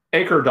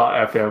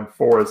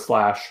anchor.fm/War of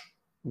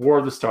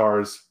the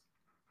Stars.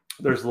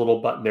 There's a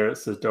little button there that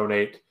says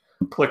donate.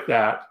 Click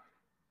that.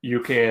 You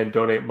can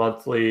donate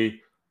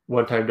monthly,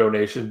 one-time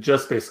donation,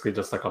 basically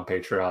just like on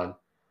Patreon.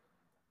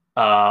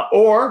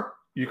 Or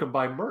you can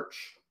buy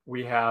merch.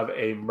 We have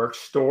a merch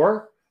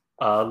store.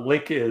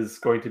 Link is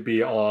going to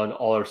be on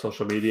all our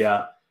social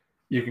media.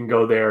 You can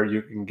go there.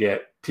 You can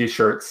get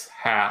t-shirts,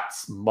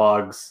 hats,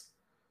 mugs,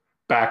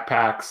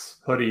 backpacks,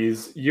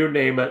 hoodies, you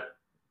name it,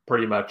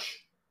 pretty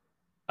much.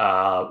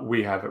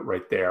 We have it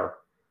right there.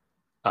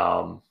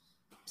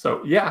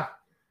 So yeah,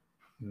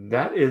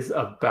 that is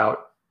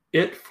about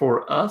it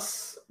for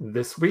us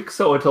this week.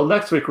 So until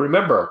next week,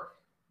 remember,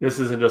 this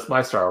isn't just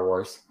my Star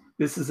Wars.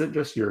 This isn't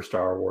just your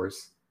Star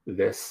Wars.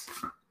 This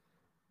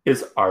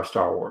is our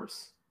Star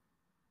Wars.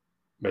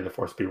 May the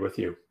Force be with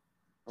you.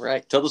 All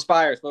right. Till the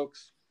spires,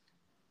 folks.